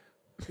lot.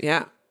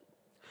 Yeah.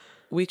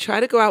 We try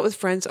to go out with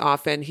friends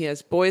often. He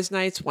has boys'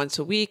 nights once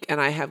a week, and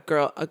I have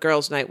a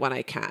girls' night when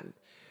I can.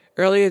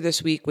 Earlier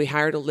this week, we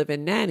hired a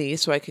live-in nanny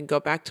so I can go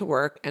back to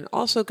work, and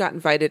also got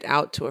invited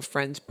out to a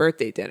friend's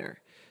birthday dinner.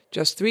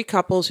 Just 3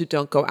 couples who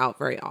don't go out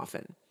very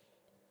often.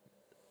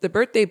 The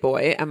birthday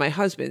boy and my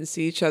husband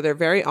see each other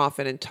very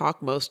often and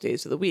talk most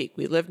days of the week.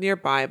 We live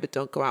nearby but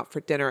don't go out for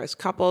dinner as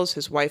couples.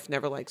 His wife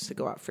never likes to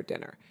go out for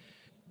dinner.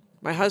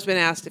 My husband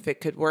asked if it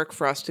could work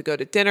for us to go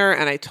to dinner,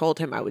 and I told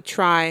him I would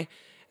try.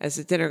 As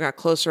the dinner got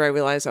closer, I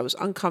realized I was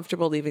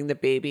uncomfortable leaving the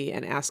baby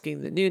and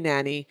asking the new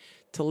nanny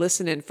to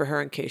listen in for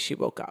her in case she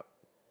woke up.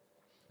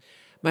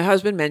 My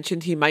husband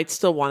mentioned he might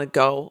still want to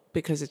go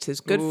because it's his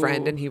good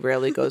friend and he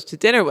rarely goes to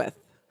dinner with.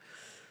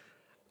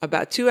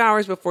 About 2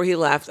 hours before he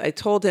left, I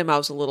told him I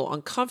was a little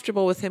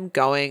uncomfortable with him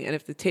going, and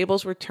if the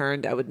tables were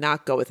turned, I would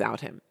not go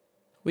without him.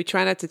 We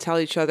try not to tell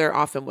each other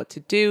often what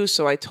to do,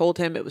 so I told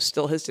him it was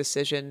still his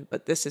decision,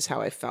 but this is how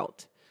I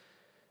felt.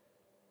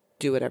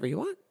 Do whatever you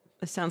want.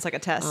 This sounds like a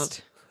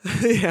test.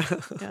 Yeah.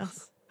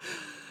 Yes.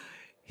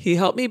 He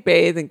helped me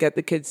bathe and get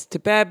the kids to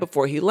bed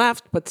before he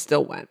left, but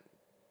still went.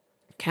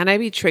 Can I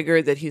be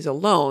triggered that he's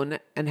alone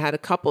and had a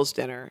couple's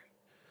dinner?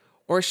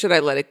 Or should I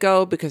let it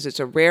go because it's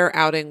a rare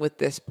outing with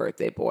this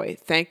birthday boy?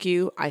 Thank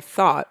you. I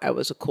thought I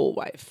was a cool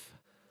wife.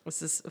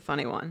 This is a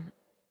funny one.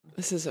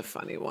 This is a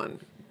funny one.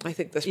 I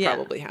think this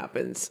probably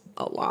happens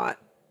a lot.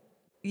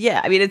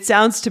 Yeah, I mean, it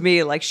sounds to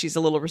me like she's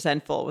a little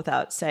resentful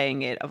without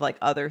saying it of like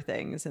other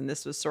things. And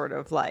this was sort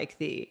of like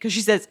because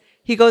she says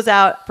he goes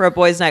out for a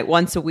boys' night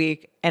once a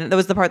week. And that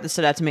was the part that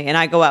stood out to me. And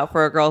I go out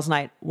for a girls'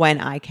 night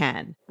when I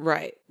can.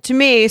 Right. To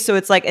me, so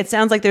it's like, it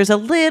sounds like there's a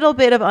little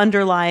bit of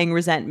underlying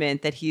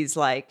resentment that he's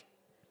like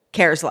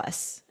cares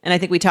less. And I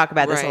think we talk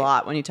about this a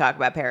lot when you talk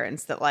about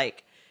parents, that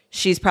like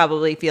she's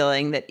probably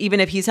feeling that even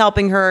if he's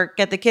helping her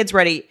get the kids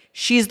ready,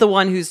 she's the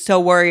one who's so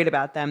worried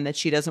about them that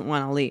she doesn't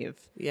want to leave.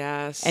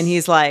 Yes. And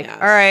he's like, yes.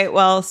 all right,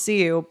 well,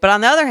 see you. But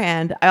on the other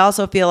hand, I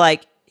also feel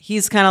like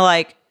he's kind of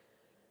like,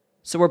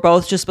 so we're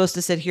both just supposed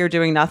to sit here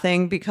doing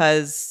nothing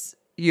because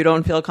you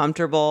don't feel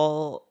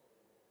comfortable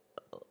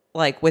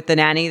like with the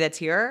nanny that's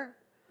here?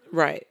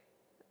 Right.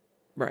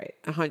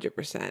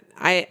 100%.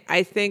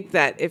 I think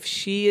that if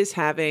she is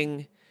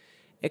having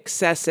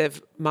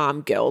excessive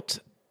mom guilt,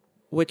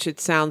 which it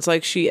sounds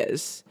like she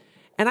is,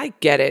 and I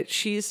get it.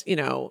 She's,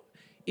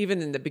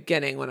 even in the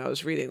beginning when I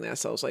was reading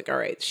this, I was like, all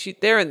right,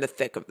 they're in the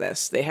thick of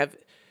this. They have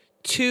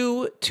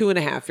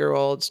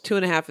 2.5-year-olds.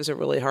 2.5 is a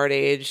really hard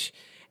age,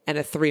 and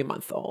a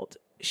 3-month-old.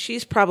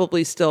 She's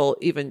probably still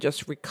even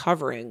just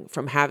recovering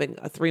from having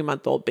a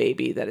 3-month-old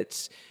baby that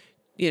it's,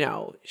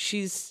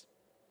 she's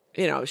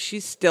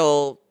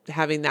still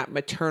having that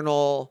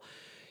maternal,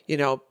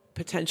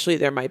 potentially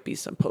there might be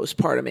some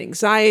postpartum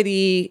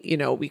anxiety.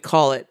 We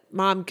call it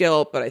mom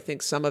guilt, but I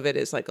think some of it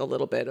is like a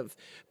little bit of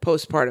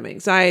postpartum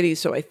anxiety.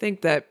 So I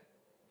think that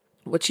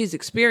what she's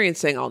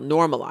experiencing, I'll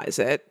normalize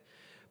it.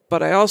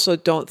 But I also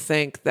don't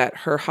think that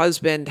her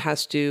husband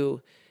has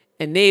to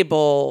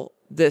enable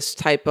this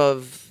type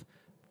of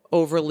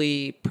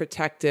overly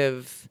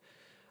protective,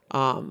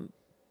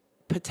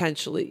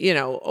 potentially,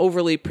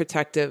 overly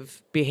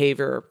protective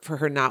behavior for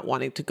her not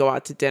wanting to go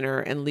out to dinner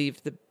and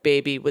leave the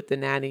baby with the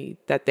nanny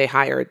that they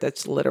hired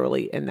that's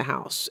literally in the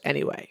house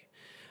anyway.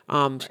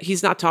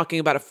 He's not talking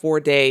about a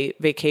 4-day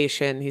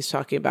vacation. He's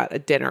talking about a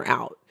dinner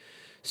out.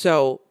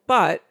 So,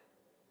 but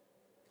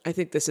I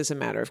think this is a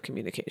matter of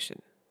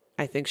communication.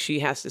 I think she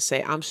has to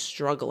say, I'm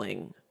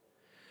struggling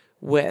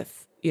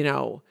with,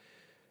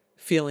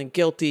 feeling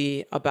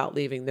guilty about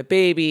leaving the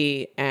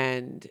baby.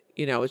 And,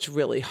 it's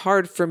really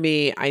hard for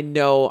me. I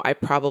know I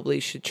probably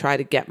should try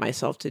to get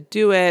myself to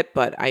do it,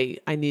 but I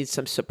need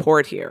some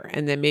support here.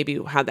 And then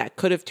maybe how that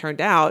could have turned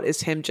out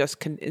is him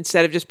just,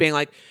 instead of just being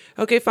like,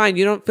 okay, fine,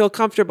 you don't feel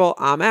comfortable,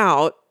 I'm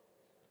out.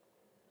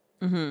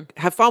 Mm-hmm.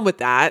 Have fun with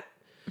that.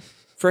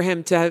 For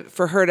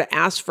her to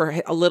ask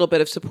for a little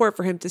bit of support,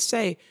 for him to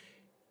say,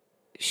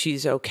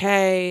 she's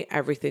okay.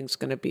 Everything's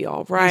going to be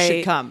all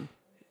right.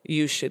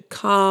 You should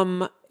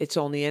come. It's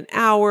only an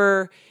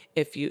hour.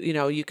 If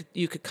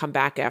you could come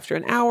back after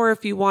an hour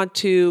if you want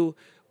to.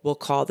 We'll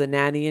call the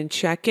nanny and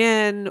check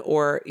in,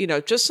 or,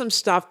 just some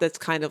stuff that's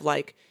kind of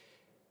like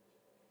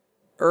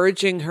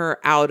urging her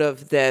out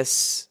of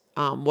this,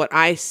 what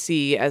I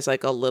see as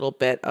like a little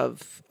bit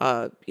of,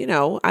 I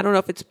don't know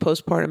if it's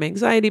postpartum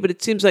anxiety, but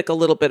it seems like a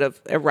little bit of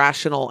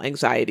irrational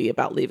anxiety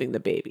about leaving the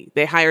baby.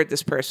 They hired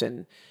this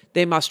person.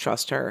 They must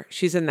trust her.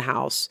 She's in the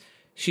house.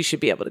 She should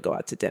be able to go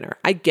out to dinner.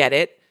 I get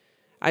it.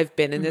 I've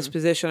been in this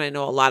position. I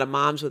know a lot of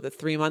moms with a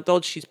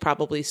 3-month-old. She's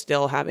probably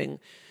still having,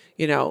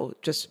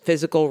 just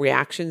physical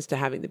reactions to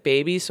having the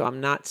baby. So I'm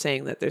not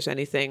saying that there's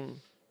anything,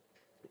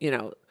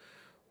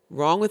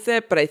 wrong with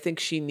it, but I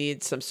think she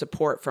needs some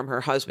support from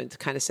her husband to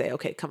kind of say,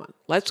 okay, come on,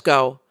 let's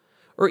go.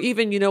 Or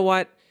even,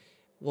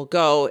 we'll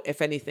go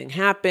if anything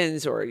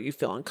happens or you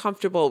feel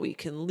uncomfortable, we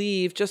can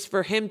leave, just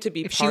for him to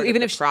be part of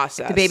the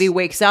process. If the baby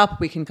wakes up,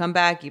 we can come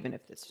back, even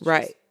if it's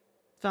right.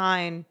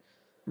 Fine.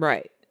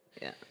 Right.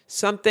 Yeah.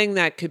 Something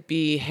that could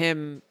be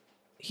him.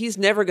 He's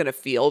never going to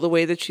feel the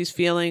way that she's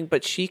feeling,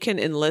 but she can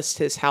enlist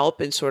his help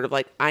and sort of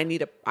like, I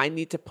need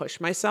to push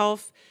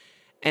myself,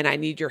 and I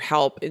need your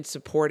help in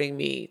supporting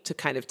me to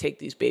kind of take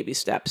these baby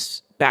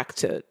steps back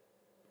to,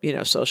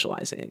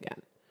 socializing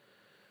again.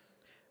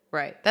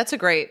 Right. That's a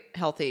great,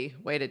 healthy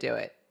way to do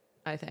it,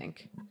 I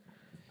think.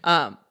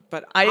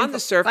 But on the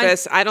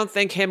surface, I don't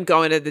think him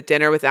going to the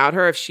dinner without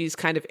her, if she's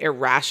kind of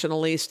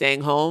irrationally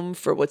staying home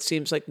for what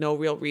seems like no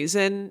real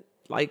reason,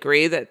 I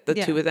agree that the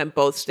two of them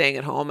both staying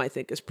at home, I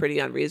think, is pretty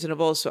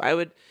unreasonable. So I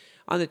would,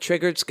 on the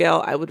triggered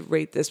scale, I would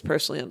rate this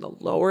personally on the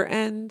lower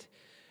end.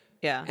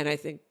 Yeah. And I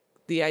think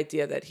the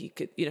idea that he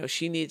could,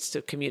 she needs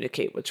to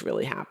communicate what's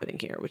really happening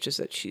here, which is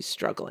that she's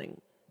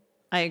struggling.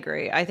 I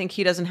agree. I think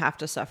he doesn't have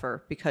to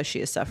suffer because she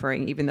is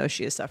suffering, even though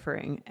she is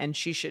suffering. And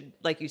she should,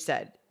 like you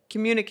said,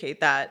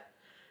 communicate that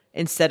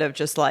instead of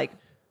just like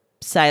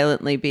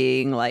silently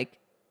being like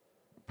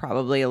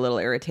probably a little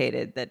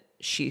irritated that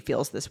she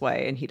feels this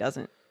way and he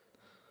doesn't.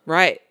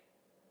 Right.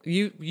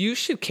 You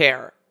should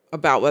care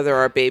about whether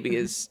our baby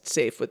is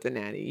safe with the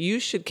nanny. You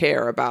should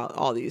care about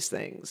all these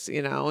things,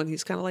 and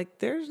he's kind of like,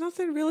 there's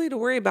nothing really to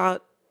worry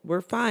about.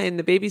 We're fine.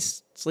 The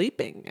baby's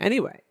sleeping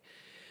anyway.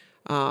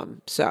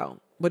 So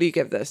what do you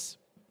give this?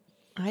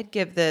 I'd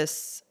give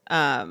this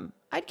a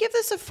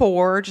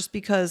 4 just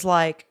because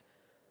like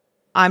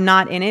I'm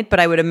not in it, but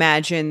I would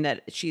imagine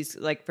that she's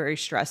like very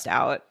stressed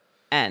out,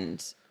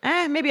 and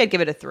maybe I'd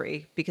give it a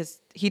 3 because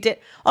he did.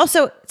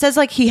 Also, it says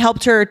like he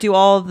helped her do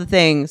all of the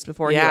things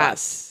before he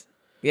left.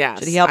 Yes.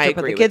 So he helped her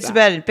put the kids to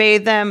bed and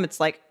bathe them. It's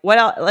like, what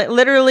else? Like,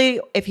 literally,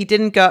 if he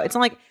didn't go, it's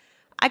not like,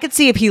 I could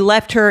see if he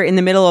left her in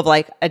the middle of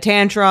like a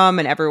tantrum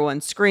and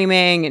everyone's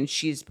screaming and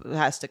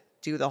has to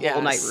do the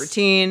whole night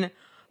routine.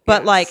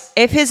 But like,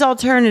 if his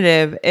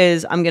alternative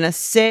is I'm going to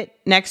sit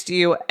next to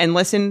you and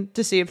listen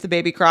to see if the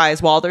baby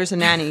cries while there's a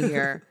nanny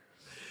here.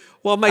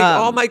 Well,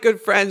 all my good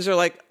friends are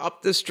like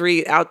up the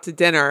street out to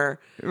dinner.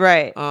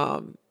 Right.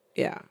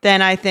 Yeah.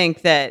 Then I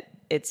think that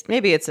it's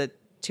a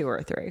 2 or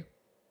a 3.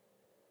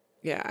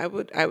 Yeah, I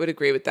would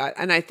agree with that.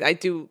 And I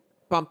do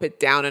bump it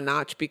down a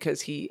notch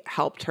because he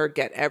helped her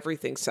get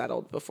everything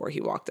settled before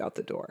he walked out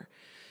the door.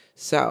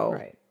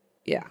 So,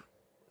 yeah,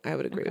 I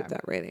would agree with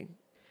that rating.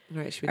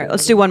 All right,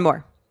 let's do one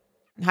more.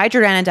 Hi,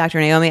 Jordan and Dr.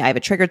 Naomi. I have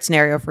a triggered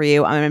scenario for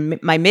you. I'm in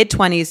my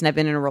mid-20s and I've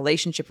been in a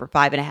relationship for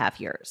 5.5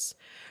 years.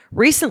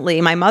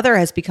 Recently, my mother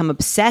has become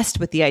obsessed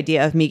with the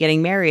idea of me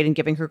getting married and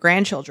giving her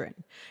grandchildren.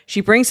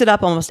 She brings it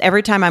up almost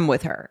every time I'm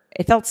with her.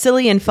 It felt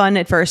silly and fun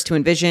at first to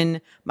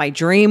envision my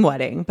dream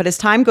wedding, but as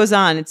time goes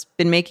on, it's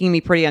been making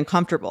me pretty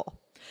uncomfortable.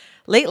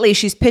 Lately,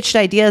 she's pitched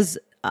ideas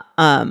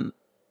to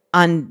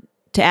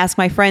ask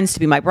my friends to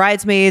be my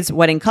bridesmaids,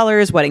 wedding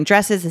colors, wedding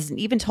dresses, and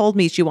even told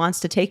me she wants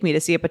to take me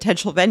to see a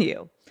potential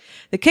venue.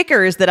 The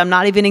kicker is that I'm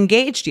not even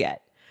engaged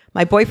yet.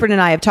 My boyfriend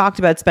and I have talked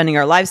about spending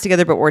our lives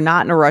together, but we're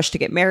not in a rush to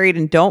get married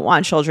and don't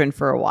want children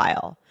for a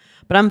while.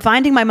 But I'm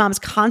finding my mom's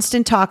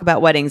constant talk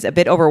about weddings a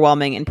bit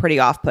overwhelming and pretty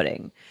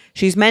off-putting.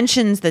 She's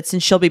mentioned that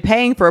since she'll be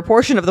paying for a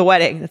portion of the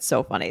wedding, that's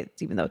so funny,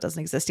 even though it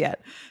doesn't exist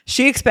yet,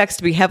 she expects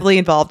to be heavily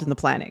involved in the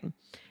planning.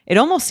 It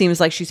almost seems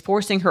like she's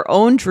forcing her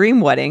own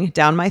dream wedding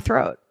down my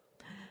throat.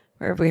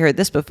 Where have we heard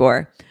this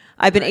before?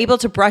 I've been able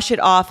to brush it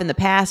off in the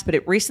past, but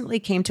it recently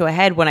came to a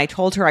head when I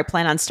told her I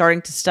plan on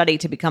starting to study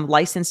to become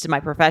licensed in my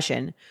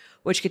profession,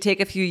 which could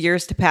take a few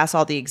years to pass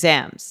all the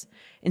exams.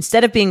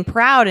 Instead of being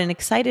proud and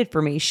excited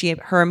for me,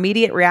 her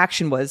immediate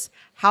reaction was,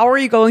 "How are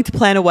you going to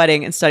plan a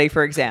wedding and study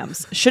for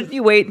exams? Shouldn't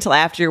you wait until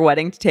after your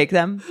wedding to take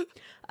them?"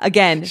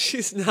 Again,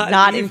 she's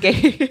not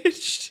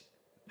engaged.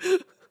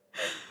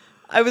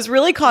 I was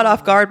really caught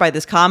off guard by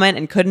this comment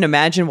and couldn't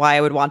imagine why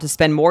I would want to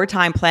spend more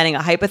time planning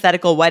a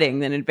hypothetical wedding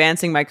than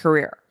advancing my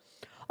career.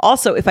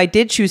 Also, if I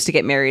did choose to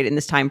get married in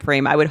this time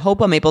frame, I would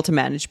hope I'm able to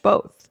manage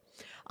both.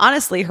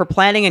 Honestly, her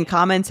planning and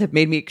comments have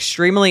made me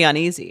extremely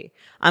uneasy.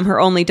 I'm her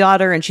only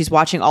daughter, and she's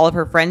watching all of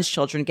her friends'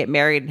 children get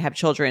married and have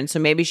children, so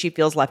maybe she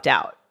feels left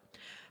out.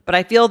 But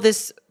I feel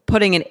this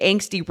putting an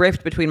angsty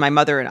rift between my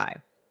mother and I.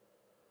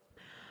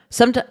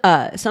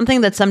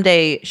 Something that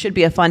someday should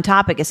be a fun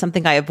topic is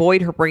something I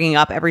avoid her bringing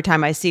up every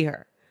time I see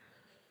her.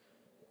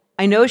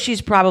 I know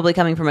she's probably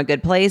coming from a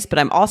good place, but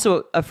I'm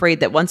also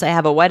afraid that once I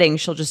have a wedding,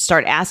 she'll just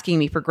start asking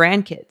me for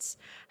grandkids.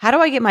 How do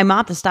I get my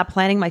mom to stop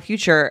planning my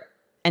future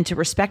and to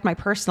respect my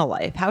personal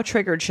life? How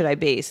triggered should I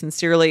be?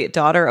 Sincerely,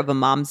 daughter of a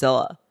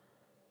momzilla.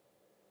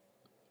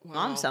 Wow.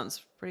 Mom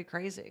sounds pretty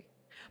crazy.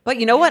 But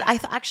you know what?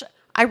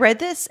 I read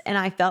this and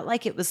I felt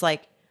like it was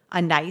like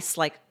a nice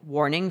like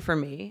warning for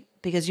me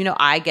because, you know,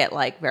 I get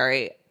like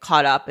very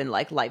caught up in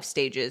like life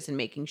stages and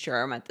making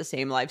sure I'm at the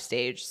same life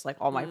stage as like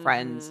all my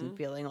friends and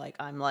feeling like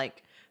I'm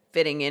like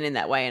fitting in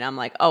that way. And I'm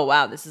like, oh,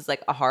 wow, this is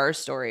like a horror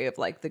story of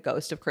like the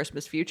ghost of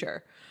Christmas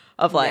future.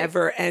 Of like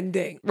never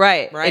ending.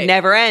 Right. It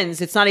never ends.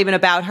 It's not even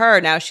about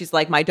her. Now she's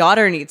like, my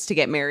daughter needs to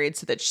get married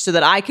so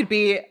that I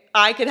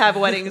could have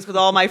weddings with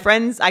all my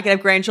friends. I could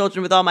have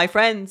grandchildren with all my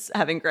friends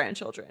having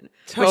grandchildren.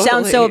 Totally. Which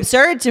sounds so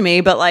absurd to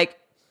me, but like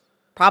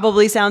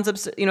probably sounds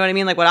absurd. You know what I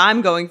mean? Like what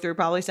I'm going through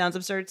probably sounds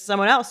absurd to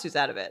someone else who's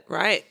out of it.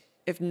 Right.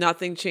 If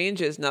nothing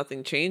changes,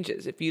 nothing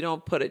changes. If you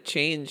don't put a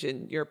change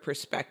in your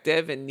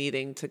perspective and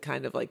needing to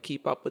kind of like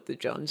keep up with the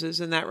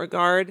Joneses in that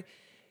regard,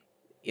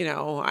 you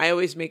know, I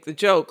always make the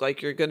joke,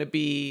 like you're going to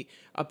be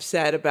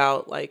upset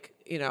about like,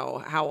 you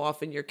know, how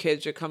often your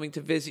kids are coming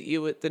to visit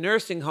you at the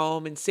nursing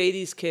home and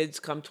Sadie's kids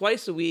come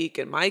twice a week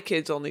and my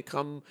kids only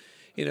come,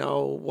 you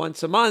know,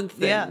 once a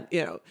month. And,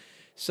 you know,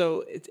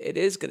 so it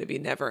is going to be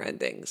never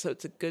ending. So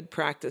it's a good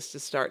practice to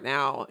start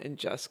now and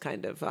just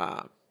kind of,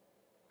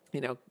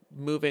 you know,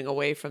 moving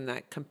away from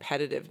that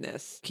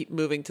competitiveness, keep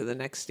moving to the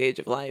next stage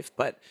of life.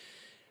 But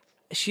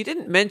she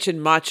didn't mention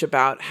much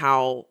about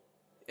how,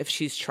 if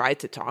she's tried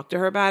to talk to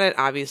her about it.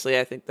 Obviously,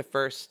 I think the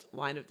first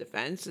line of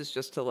defense is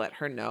just to let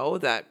her know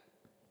that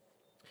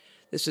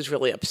this is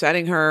really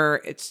upsetting her.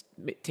 It's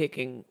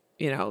taking,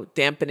 you know,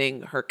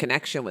 dampening her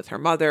connection with her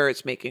mother.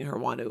 It's making her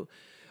want to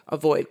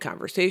avoid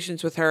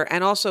conversations with her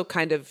and also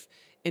kind of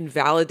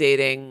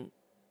invalidating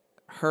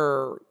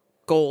her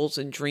goals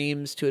and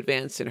dreams to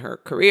advance in her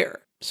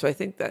career. So I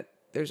think that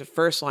there's a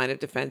first line of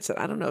defense that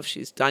I don't know if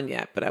she's done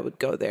yet, but I would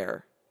go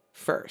there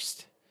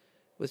first.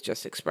 With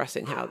just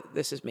expressing how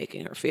this is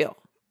making her feel.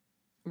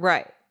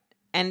 Right.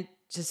 And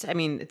just, I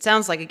mean, it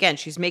sounds like, again,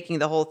 she's making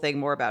the whole thing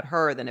more about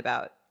her than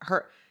about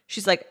her.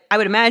 She's like, I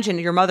would imagine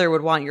your mother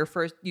would want you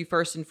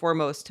first and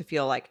foremost to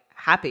feel like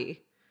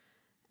happy.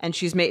 And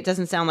it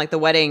doesn't sound like the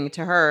wedding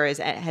to her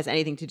has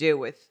anything to do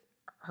with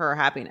her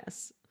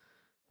happiness.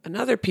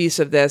 Another piece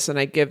of this, and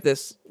I give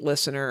this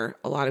listener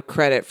a lot of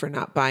credit for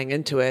not buying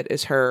into it,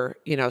 is her,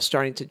 you know,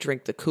 starting to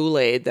drink the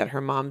Kool-Aid that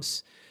her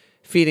mom's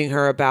feeding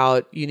her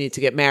about you need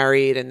to get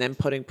married and then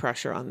putting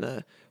pressure on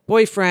the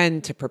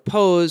boyfriend to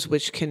propose,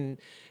 which can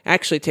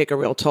actually take a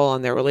real toll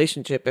on their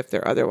relationship if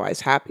they're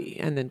otherwise happy,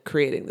 and then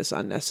creating this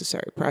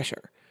unnecessary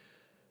pressure.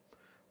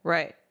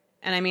 Right.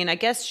 And I mean, I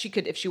guess she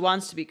could, if she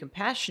wants to be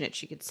compassionate,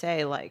 she could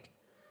say like,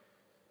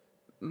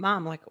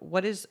 Mom, like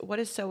what is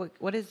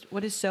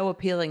so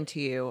appealing to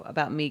you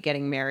about me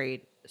getting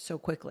married so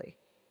quickly?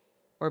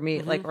 Or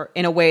me like, or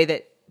in a way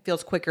that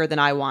feels quicker than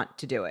I want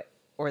to do it,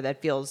 or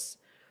that feels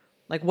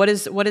like, what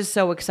is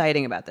so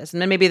exciting about this?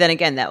 And then maybe then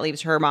again, that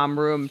leaves her mom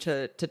room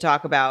to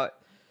talk about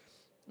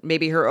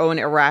maybe her own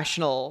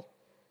irrational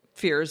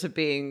fears of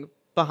being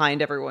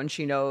behind everyone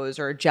she knows,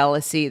 or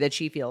jealousy that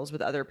she feels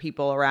with other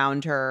people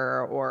around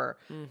her, or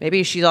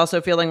maybe she's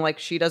also feeling like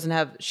she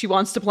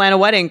wants to plan a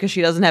wedding because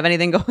she doesn't have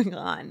anything going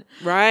on.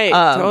 Right.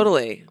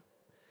 Totally.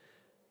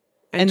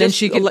 And then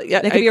she could,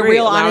 that could be a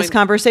real honest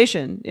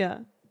conversation. Yeah.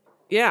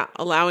 Yeah.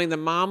 Allowing the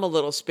mom a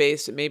little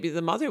space, and maybe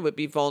the mother would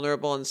be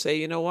vulnerable and say,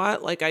 you know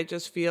what? Like, I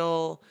just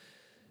feel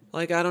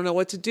like I don't know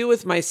what to do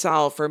with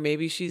myself, or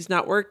maybe she's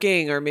not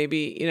working, or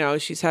maybe, you know,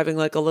 she's having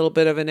like a little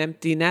bit of an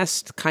empty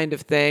nest kind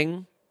of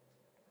thing.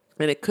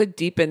 And it could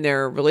deepen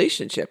their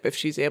relationship if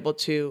she's able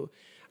to.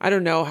 I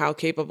don't know how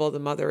capable the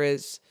mother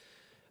is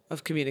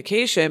of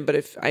communication, but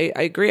if I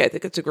agree, I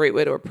think it's a great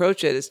way to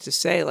approach it, is to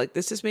say, like,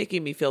 this is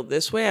making me feel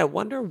this way. I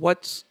wonder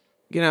what's,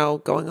 you know,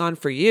 going on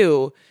for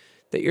you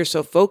that you're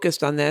so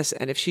focused on this.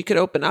 And if she could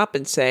open up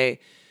and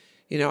say,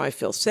 you know, I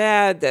feel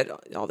sad that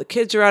all the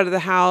kids are out of the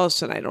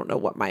house and I don't know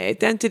what my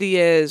identity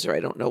is, or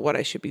I don't know what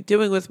I should be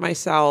doing with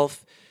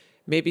myself.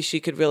 Maybe she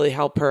could really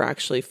help her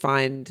actually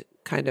find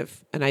kind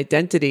of an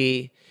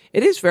identity.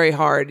 It is very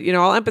hard. You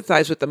know, I'll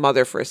empathize with the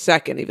mother for a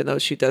second, even though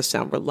she does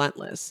sound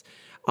relentless.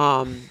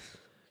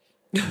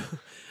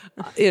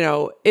 You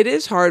know, it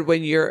is hard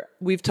when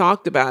we've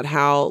talked about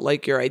how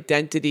like your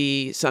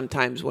identity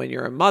sometimes when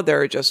you're a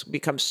mother just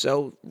becomes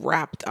so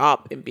wrapped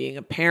up in being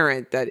a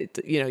parent that it,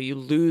 you know, you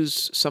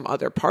lose some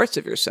other parts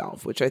of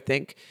yourself, which I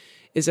think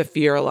is a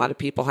fear a lot of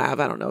people have.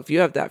 I don't know if you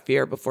have that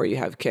fear before you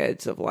have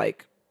kids, of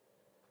like,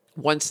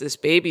 once this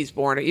baby's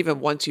born, or even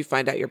once you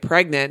find out you're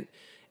pregnant,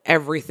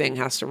 everything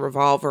has to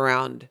revolve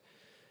around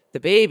the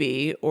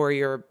baby, or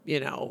you're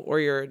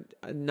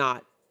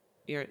not,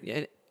 you're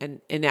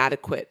an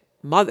inadequate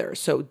mother.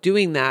 So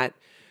doing that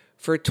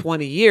for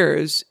 20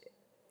 years,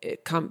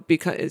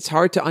 because it's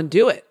hard to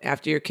undo it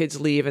after your kids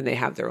leave and they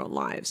have their own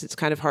lives. It's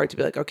kind of hard to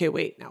be like, okay,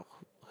 wait, now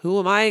who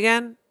am I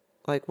again?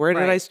 Like, where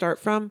did I start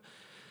from?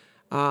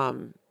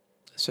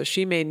 So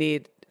she may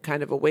need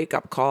kind of a wake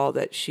up call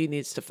that she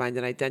needs to find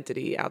an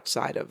identity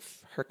outside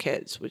of her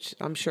kids, which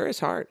I'm sure is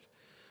hard.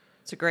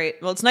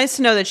 It's nice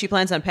to know that she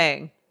plans on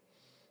paying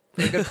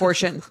for a good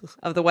portion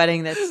of the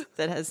wedding that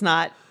has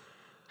not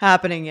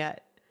happening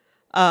yet.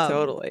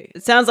 Totally.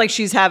 It sounds like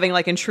she's having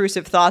like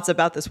intrusive thoughts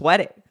about this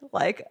wedding.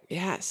 Like,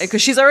 yes,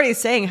 because she's already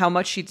saying how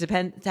much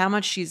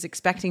she's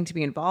expecting to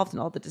be involved in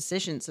all the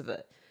decisions of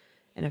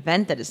an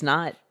event that is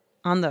not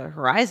on the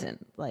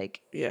horizon.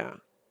 Like, yeah,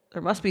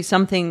 there must be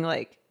something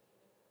like,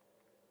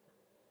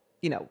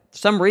 you know,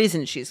 some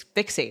reason she's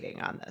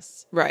fixating on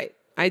this. Right.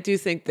 I do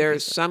think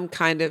there's some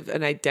kind of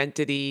an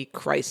identity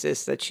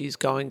crisis that she's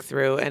going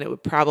through, and it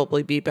would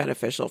probably be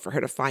beneficial for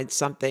her to find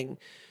something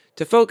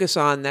to focus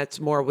on that's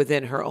more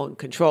within her own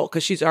control,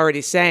 because she's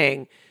already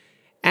saying,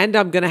 and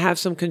I'm going to have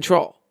some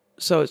control.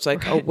 So it's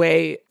like a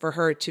way for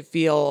her to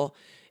feel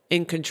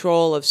in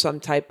control of some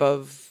type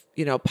of,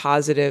 you know,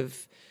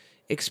 positive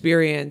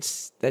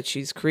experience that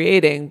she's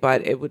creating.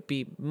 But it would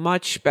be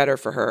much better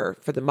for her,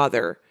 for the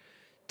mother,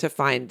 to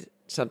find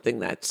something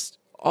that's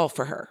all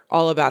for her,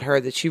 all about her,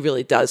 that she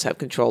really does have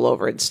control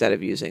over, instead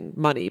of using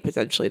money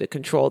potentially to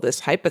control this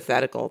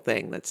hypothetical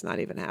thing that's not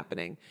even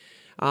happening.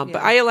 But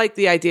I like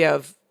the idea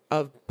of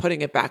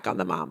putting it back on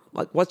the mom.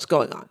 Like, what's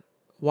going on?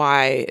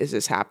 Why is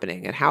this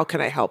happening? And how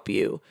can I help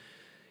you?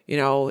 You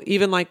know,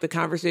 even like the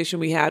conversation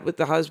we had with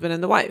the husband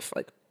and the wife,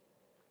 like,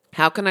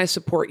 how can I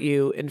support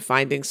you in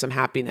finding some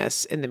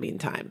happiness in the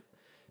meantime?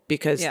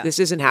 Because this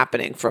isn't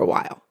happening for a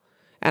while,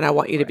 and I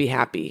want you to be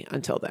happy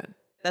until then.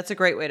 That's a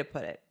great way to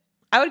put it.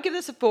 I would give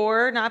this a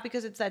 4, not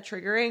because it's that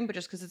triggering, but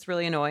just because it's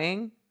really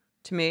annoying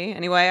to me.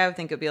 Anyway, I would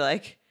think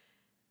it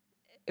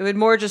would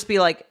more just be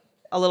like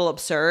a little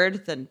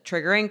absurd than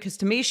triggering, because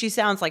to me she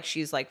sounds like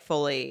she's like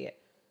fully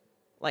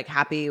like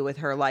happy with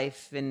her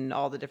life and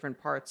all the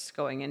different parts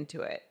going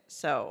into it.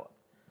 So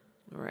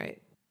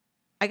right,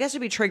 I guess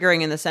it'd be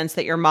triggering in the sense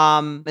that your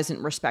mom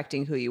isn't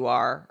respecting who you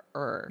are,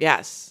 or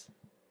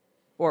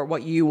or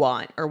what you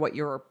want, or what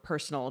your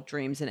personal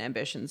dreams and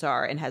ambitions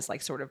are, and has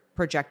like sort of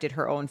projected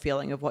her own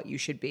feeling of what you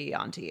should be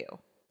onto you.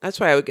 That's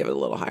why I would give it a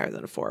little higher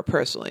than a 4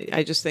 personally.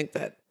 I just think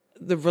that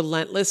the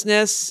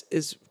relentlessness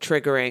is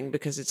triggering,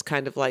 because it's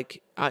kind of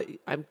like,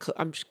 I'm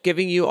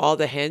giving you all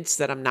the hints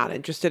that I'm not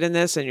interested in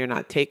this, and you're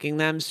not taking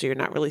them, so you're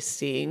not really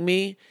seeing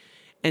me.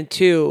 And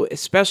 2,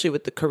 especially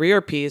with the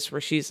career piece,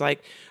 where she's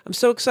like, I'm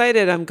so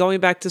excited, I'm going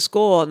back to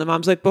school. And the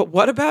mom's like, but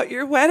what about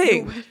your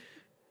wedding?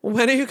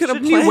 When are you going to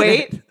plan? You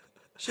wait?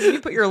 Shouldn't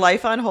you put your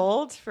life on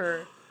hold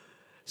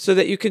so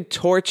that you can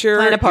torture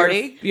plan a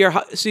party?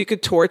 So you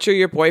could torture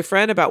your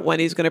boyfriend about when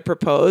he's going to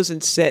propose,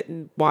 and sit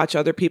and watch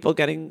other people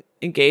getting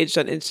engaged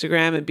on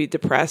Instagram and be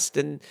depressed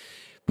and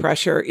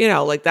pressure,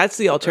 like that's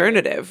the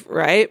alternative,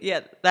 right?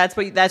 Yeah,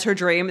 that's her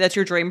dream. That's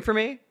your dream for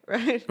me,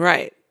 right?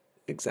 Right.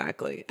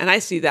 Exactly. And I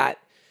see that.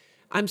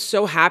 I'm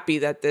so happy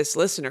that this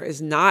listener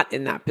is not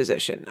in that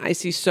position. I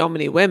see so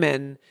many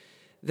women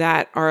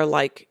that are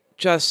like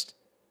just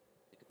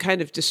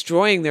kind of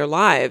destroying their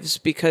lives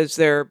because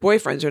their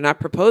boyfriends are not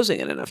proposing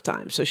in enough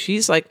time. So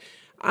she's like,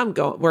 I'm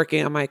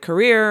working on my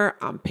career.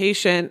 I'm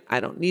patient.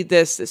 I don't need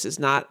this. This is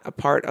not a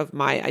part of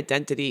my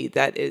identity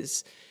that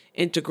is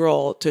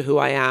integral to who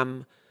I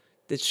am.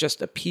 It's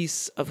just a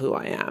piece of who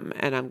I am,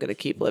 and I'm going to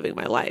keep living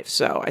my life.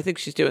 So I think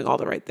she's doing all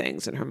the right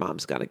things, and her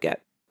mom's got to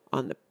get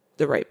on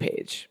the right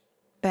page.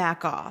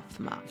 Back off,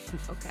 Mom.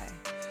 Okay.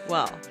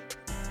 Well,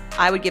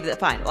 I would give that,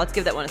 fine. Let's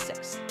give that one a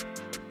 6.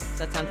 Does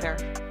that sound fair?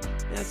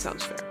 Yeah, that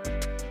sounds fair.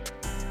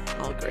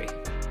 I'll agree.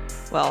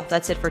 Well,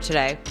 that's it for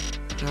today.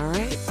 All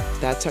right.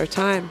 That's our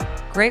time.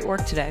 Great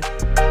work today.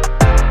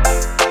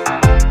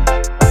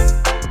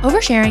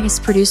 Oversharing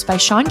is produced by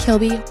Sean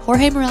Kilby,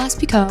 Jorge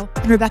Morales-Pico,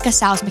 and Rebecca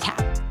Sales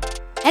McCann.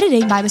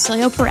 Editing by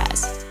Basilio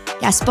Perez.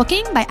 Guest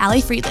booking by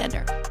Ali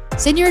Friedlander.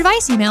 Send your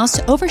advice emails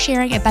to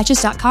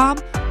oversharing@betches.com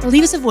or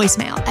leave us a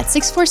voicemail at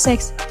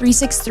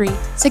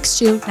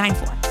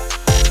 646-363-6294.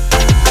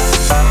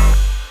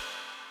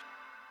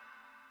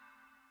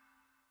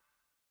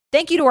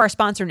 Thank you to our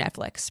sponsor,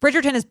 Netflix.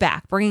 Bridgerton is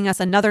back, bringing us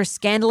another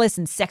scandalous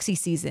and sexy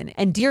season.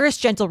 And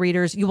dearest gentle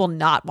readers, you will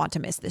not want to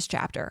miss this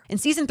chapter. In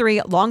season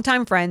 3,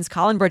 longtime friends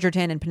Colin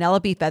Bridgerton and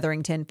Penelope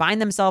Featherington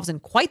find themselves in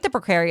quite the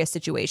precarious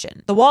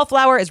situation. The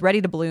wallflower is ready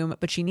to bloom,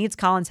 but she needs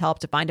Colin's help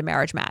to find a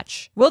marriage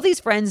match. Will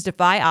these friends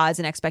defy odds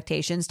and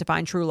expectations to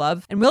find true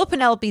love? And will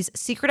Penelope's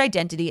secret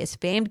identity as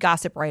famed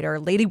gossip writer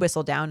Lady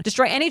Whistledown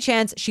destroy any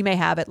chance she may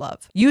have at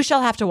love? You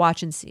shall have to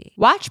watch and see.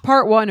 Watch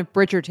part 1 of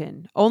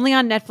Bridgerton, only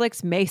on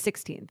Netflix May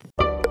 16th.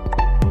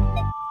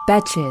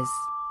 Betches.